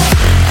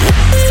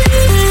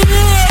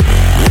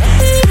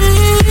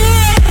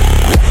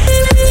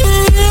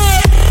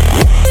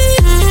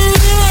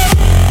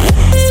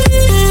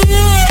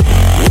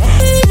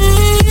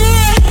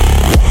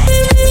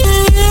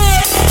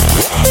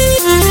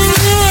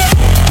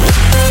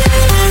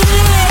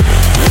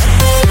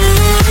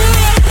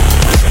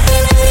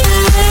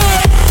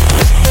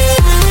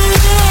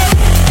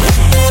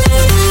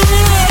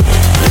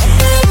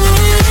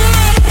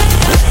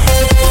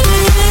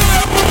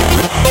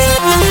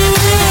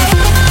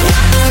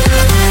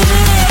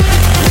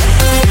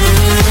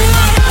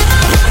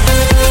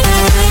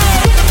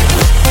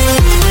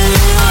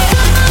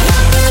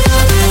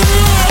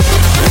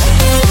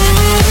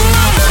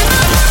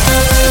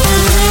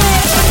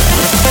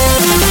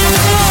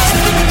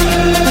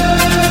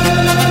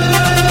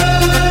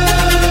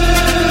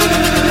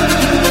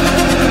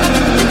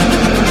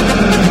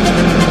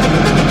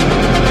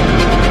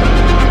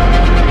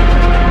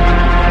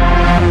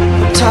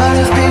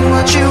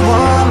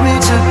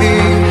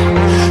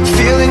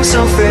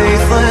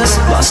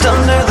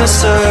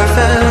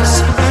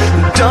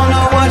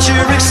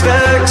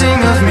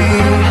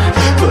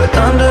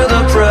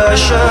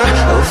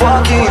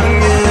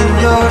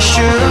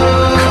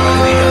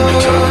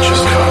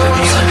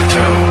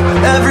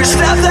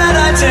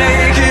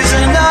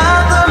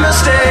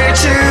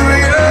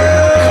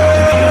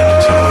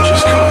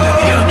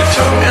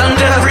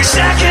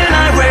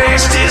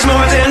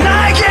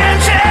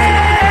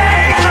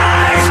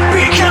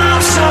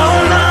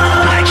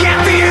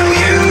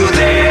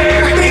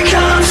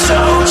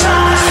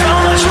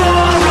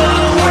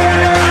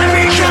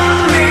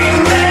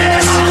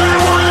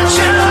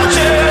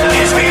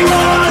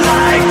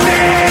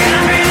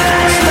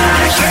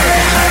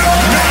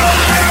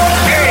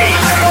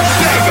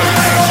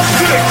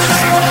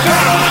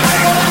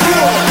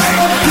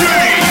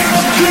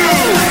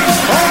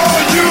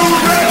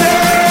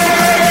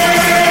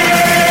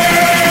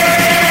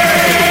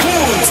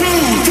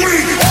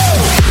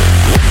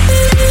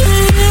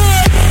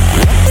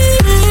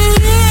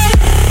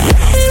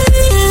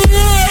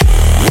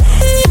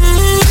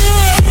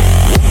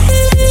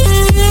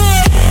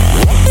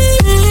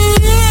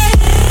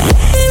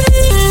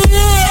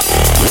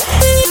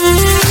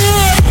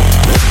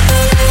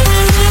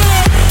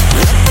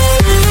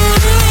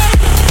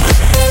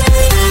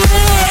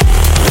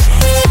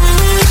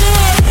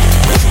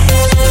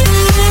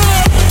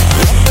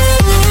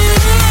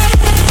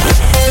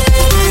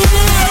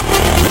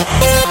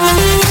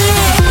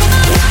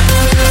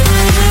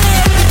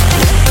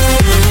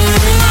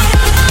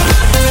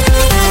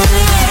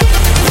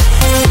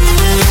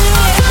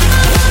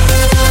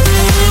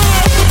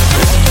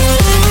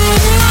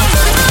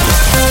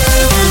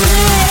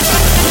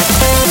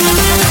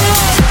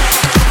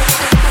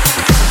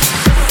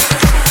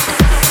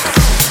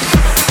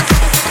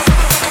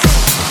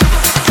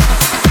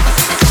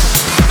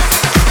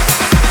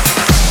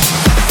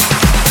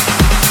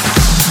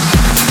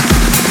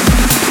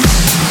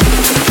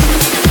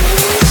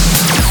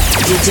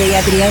 DJ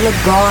Adriano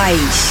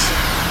Góes.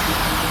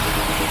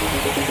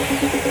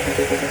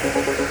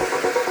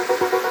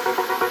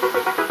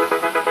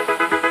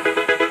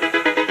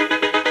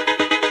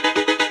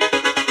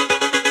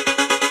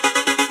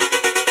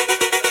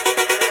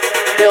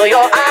 Feel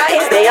your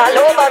eyes, they all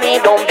over me,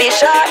 don't be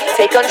shy.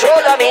 Take control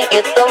of me,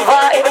 get the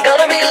vibe,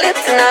 gonna be lit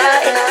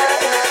tonight.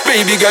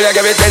 Baby girl, you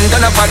give me 10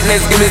 ton of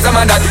fatness, give me some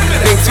of that.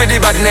 Mix with the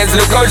badness,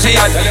 look how she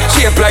hot.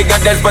 Shape like a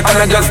death, but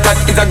I'm not just that.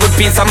 It's a good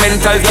piece of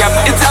mental cap.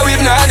 It's how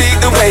hypnotic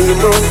the way you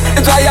move.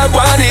 It's why I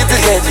wanted to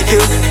get to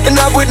you. And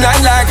I would not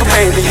like a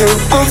baby you.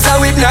 Moves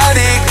so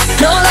hypnotic.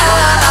 No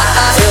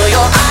lie, feel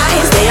your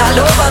eyes, they all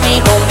over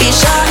me, don't be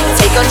shy.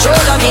 Take control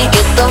of me,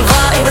 get the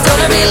vibe, it's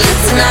gonna be lit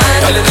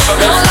tonight.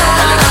 No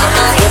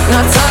lie,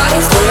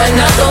 hypnotized, do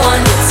another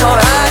one, it's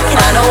alright.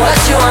 I know what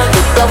you want,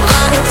 get the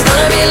vibe, it's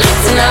gonna be lit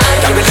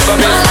tonight. No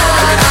lie.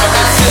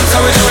 That's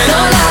how we do it. No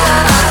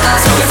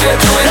lie, so we say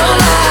do it. No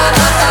lie,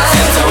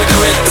 that's how we do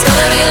it. it's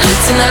gonna be lit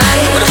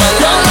tonight.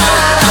 No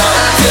lie,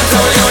 that's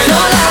how we do it. No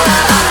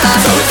lie,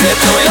 so we say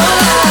do it. No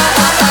lie,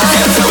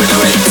 that's how we do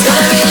it. it's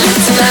gonna be lit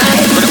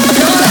tonight.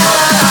 No lie.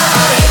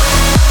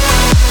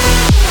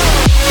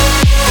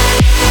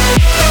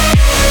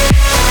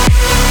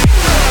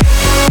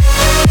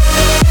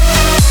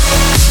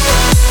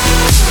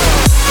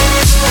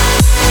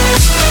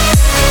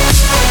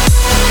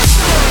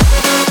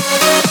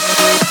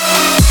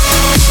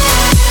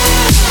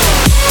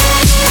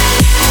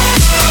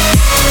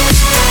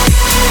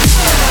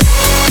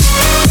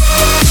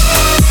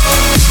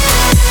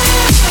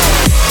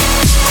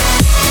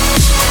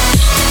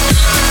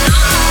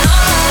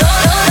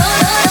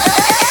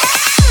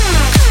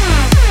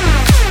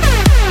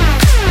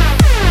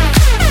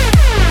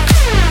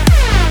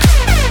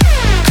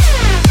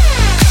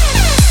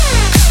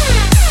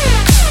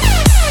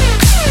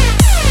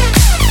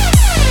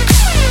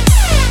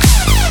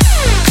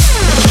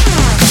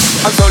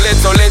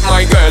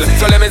 my girl.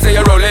 So let me say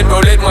you roll it,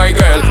 my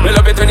girl. Me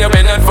love it when you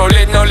bend and fold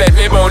it. Now let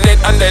me bone it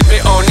and let me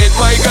own it,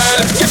 my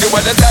girl. Give you all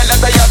the style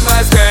that I have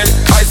mastered.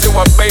 I see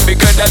what baby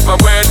girl, that's my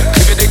word.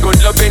 Give you the good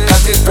loving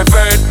that is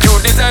preferred. You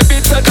deserve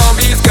it, so don't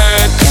be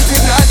scared. It's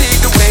hypnotic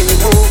the way you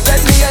move.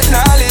 Let me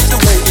acknowledge the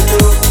way you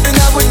do. And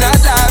I would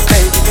not lie,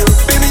 baby, you.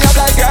 Baby, I'm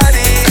like God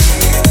is.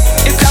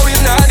 It's how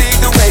hypnotic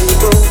the way you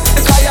move.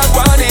 It's why I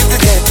wanted to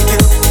get to you.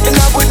 And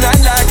I would not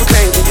like to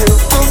play with you.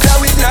 Moves how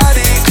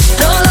hypnotic.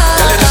 No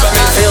lie,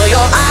 feel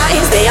your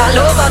eyes, they all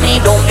over me.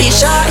 Don't be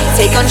shy,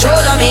 take control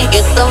of me.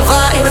 Get the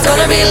vibe, it's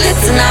gonna be lit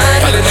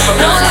tonight.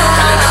 No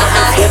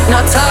lie,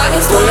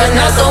 hypnotized, pull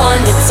another one.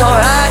 It's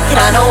alright,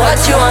 I know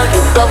what you want.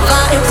 Get the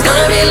vibe, it's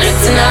gonna be lit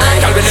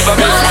tonight. No lie,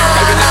 no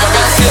lie,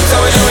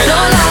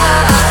 no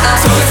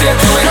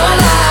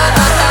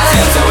lie,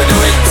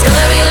 it's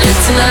gonna be lit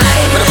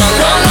tonight. No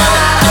lie,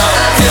 no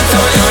lie, it's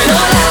gonna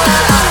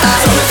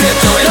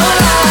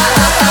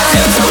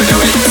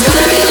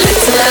be lit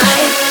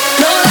tonight.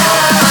 No lie.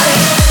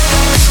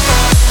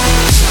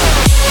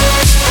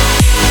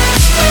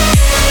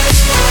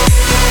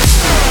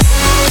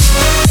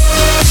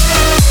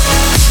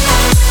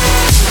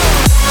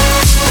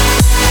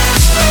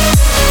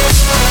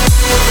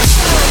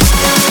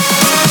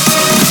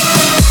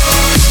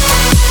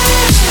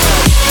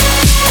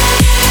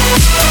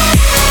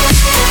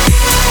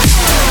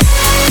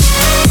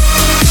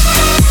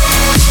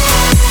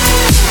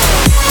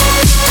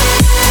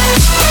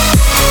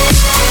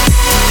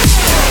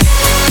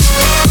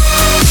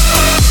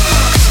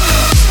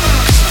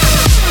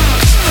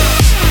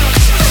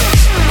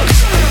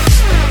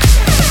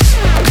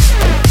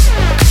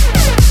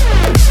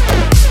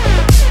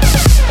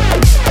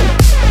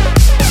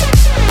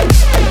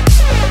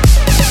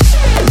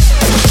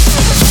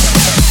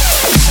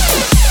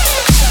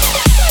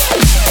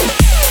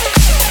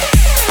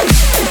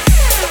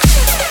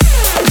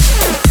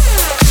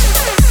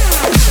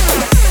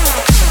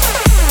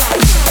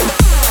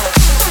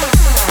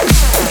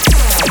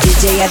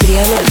 DJ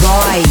Adriano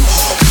Góes.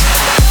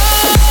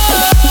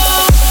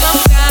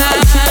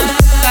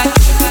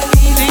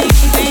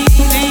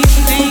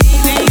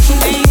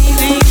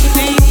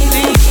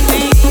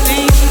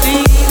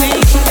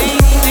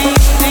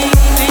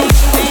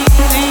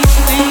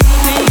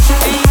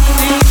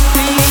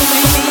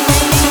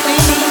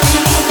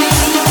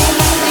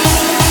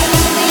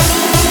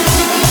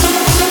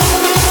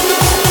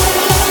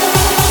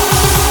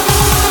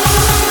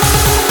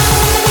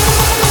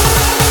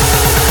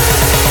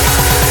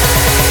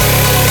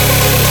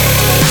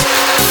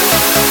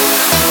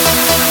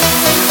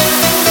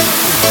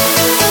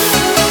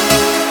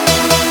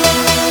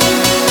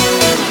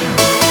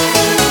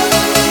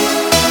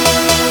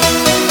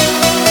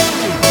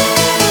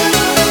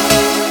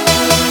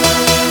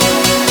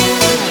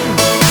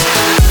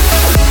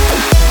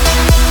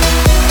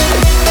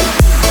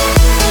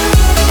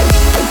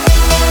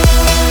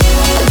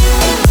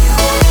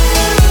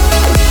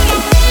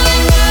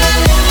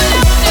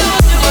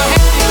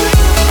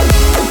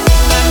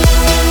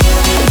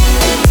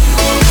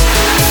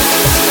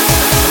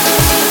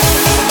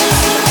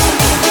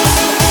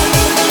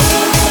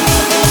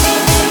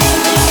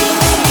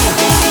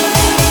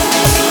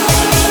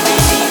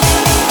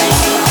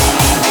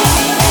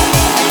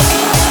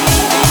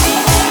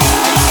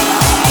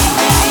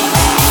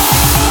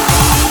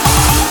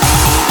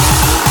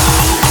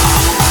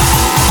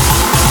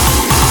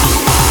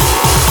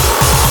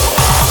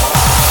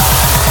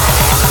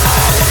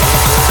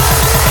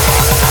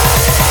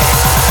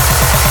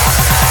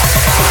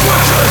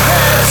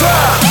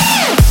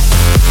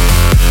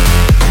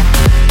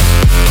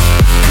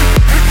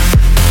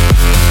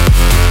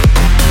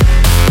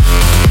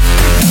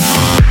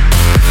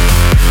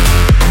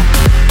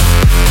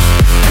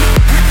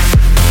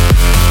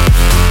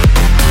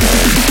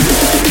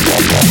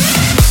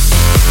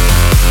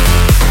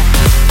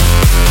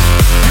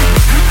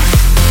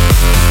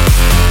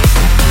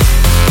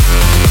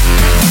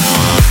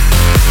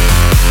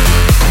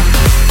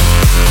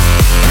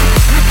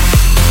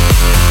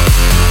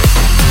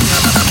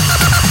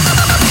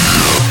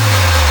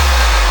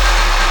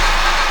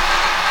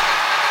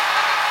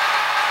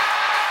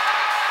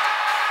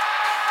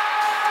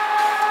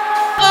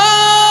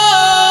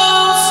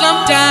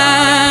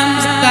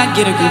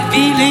 Get a good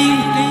feeling,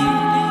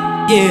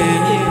 yeah.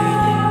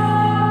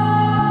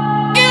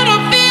 Get a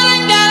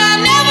feeling that I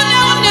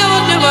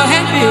never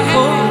had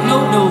before. No,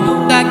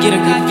 I get a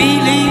good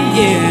feeling,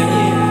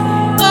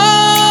 yeah.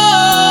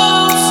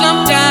 Oh,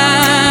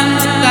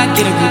 sometimes I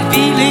get a good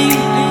feeling,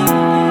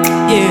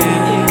 yeah.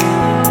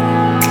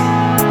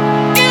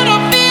 Get a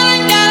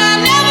feeling that I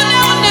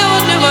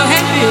never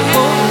had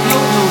before. No,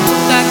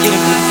 I get a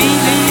good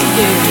feeling,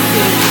 yeah.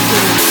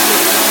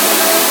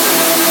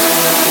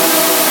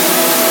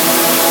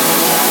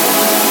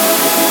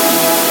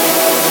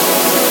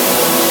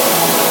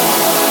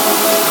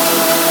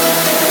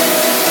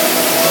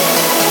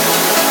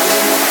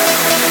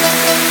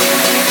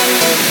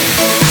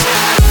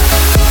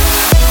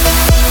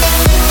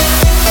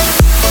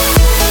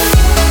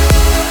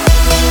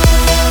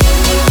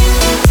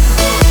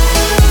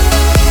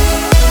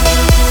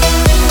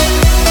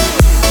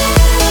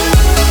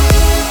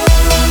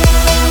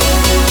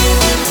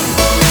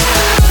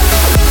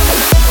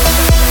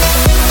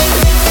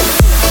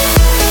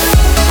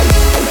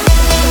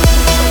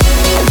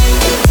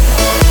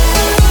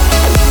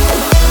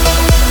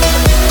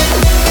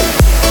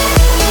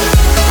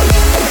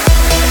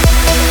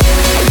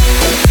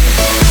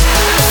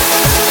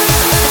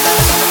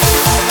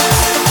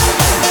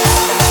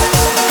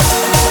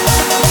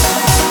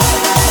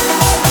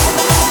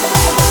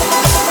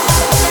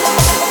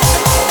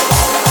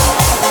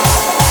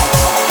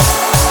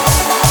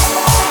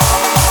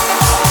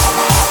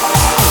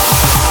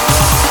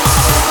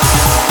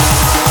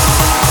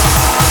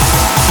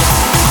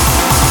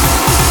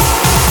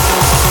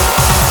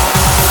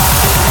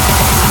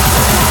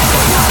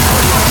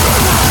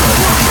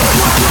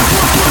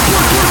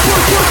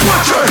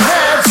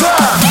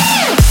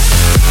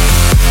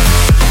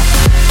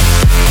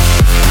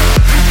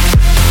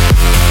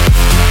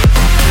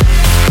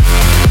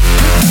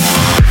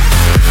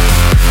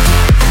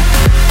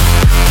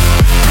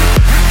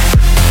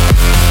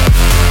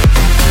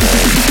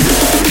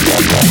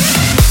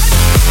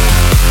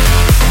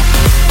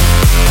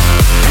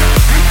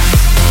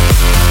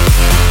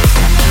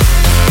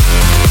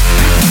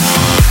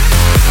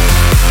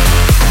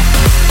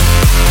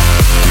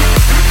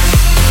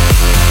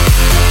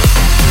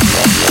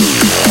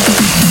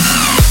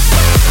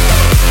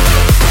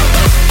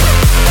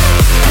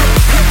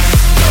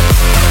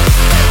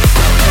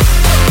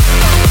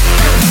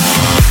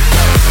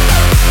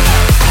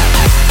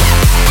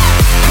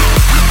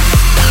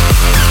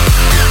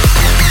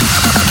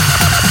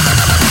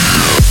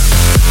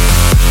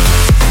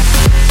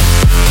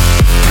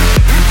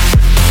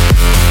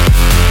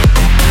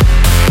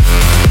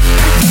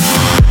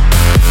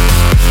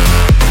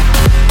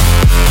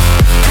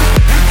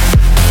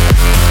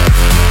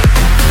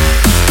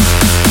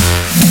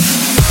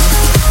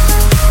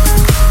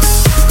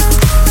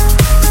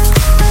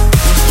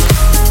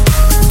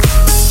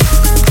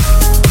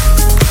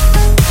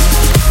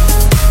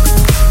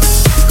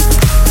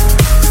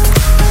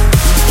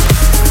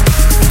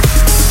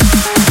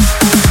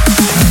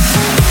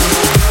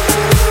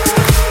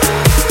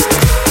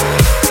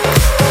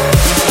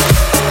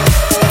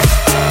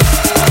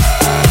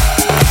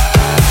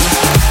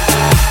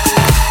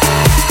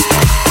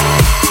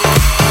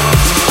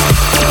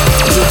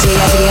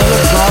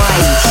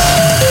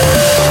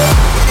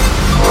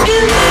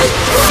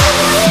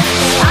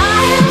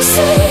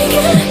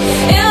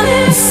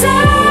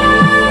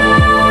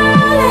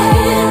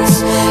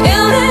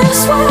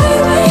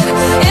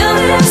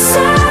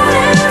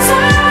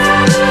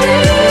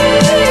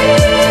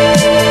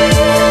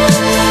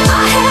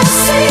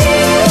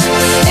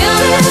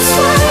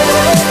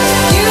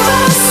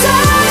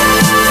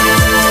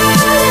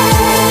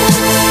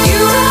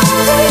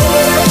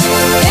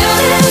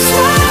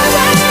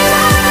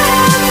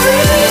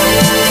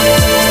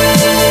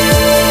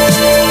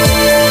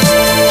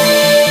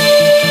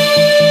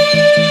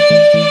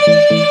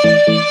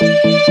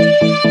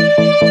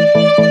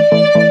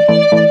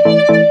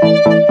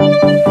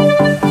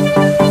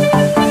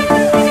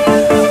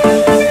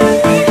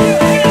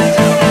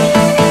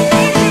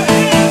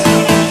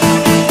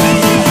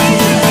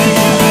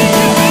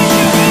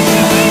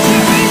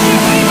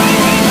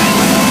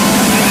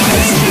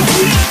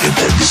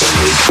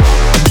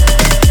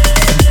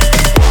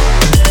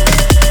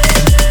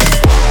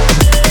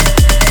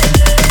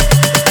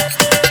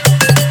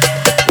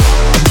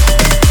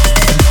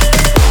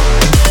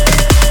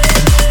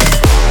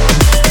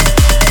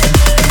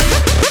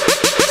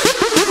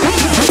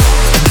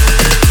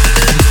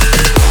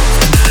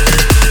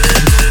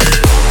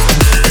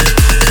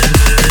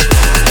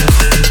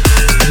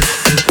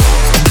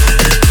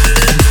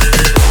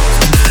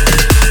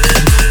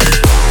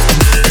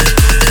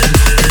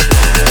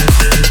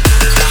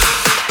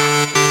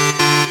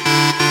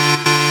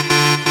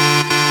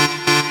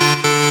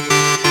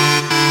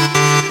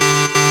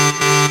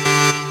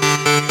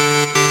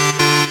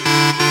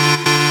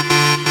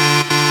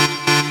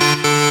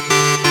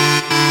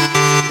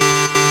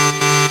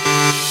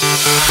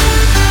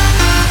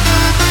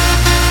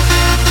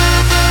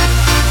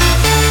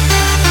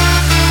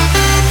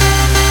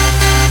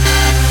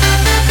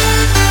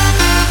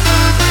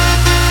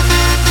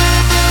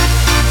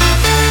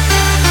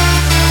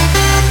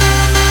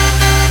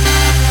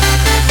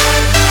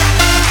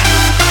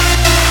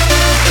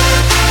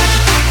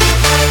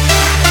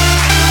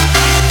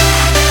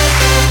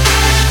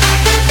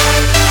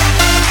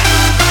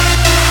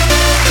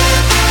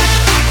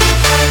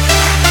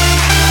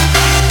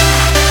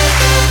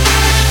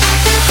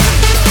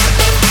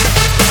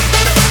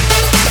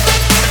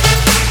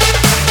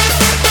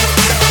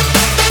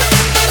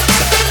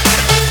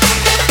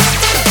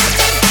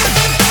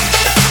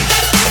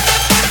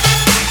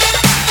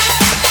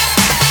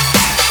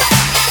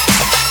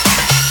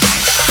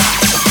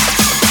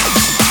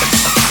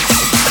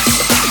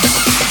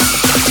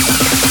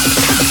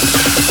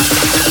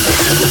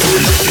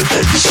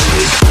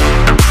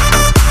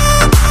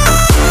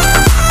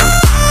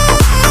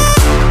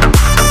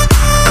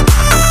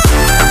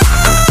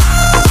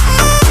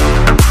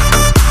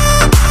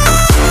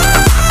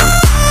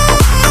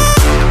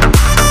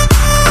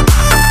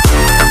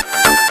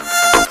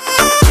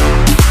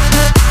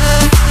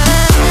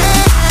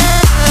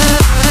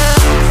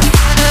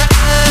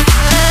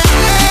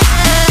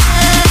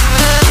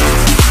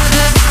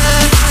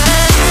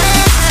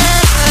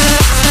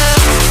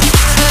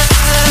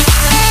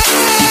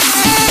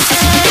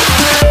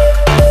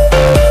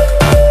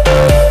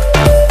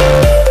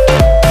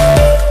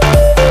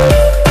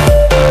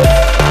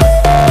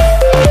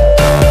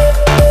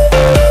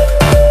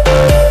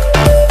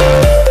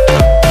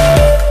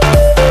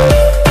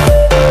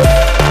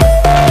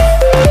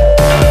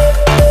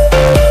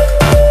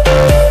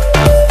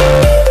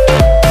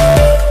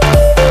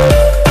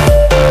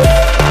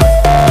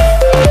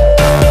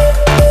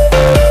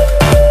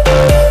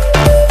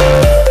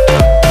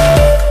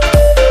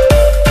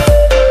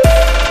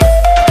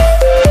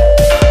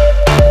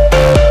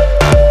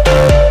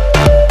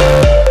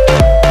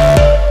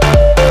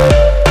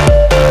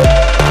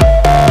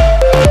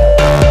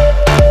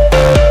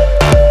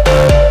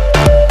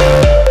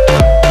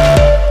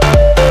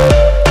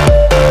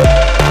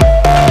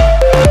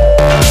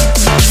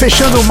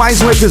 terminando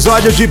mais um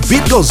episódio de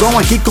Beat Goes On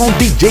aqui com o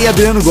DJ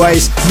Adriano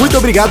Góes. Muito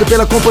obrigado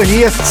pela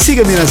companhia.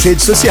 Siga-me nas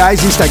redes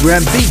sociais,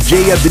 Instagram,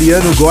 DJ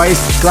Adriano Góes.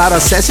 Claro,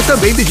 acesse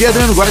também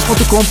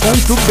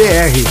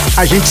djadrianogoes.com.br.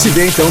 A gente se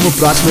vê então no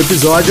próximo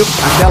episódio.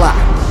 Até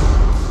lá!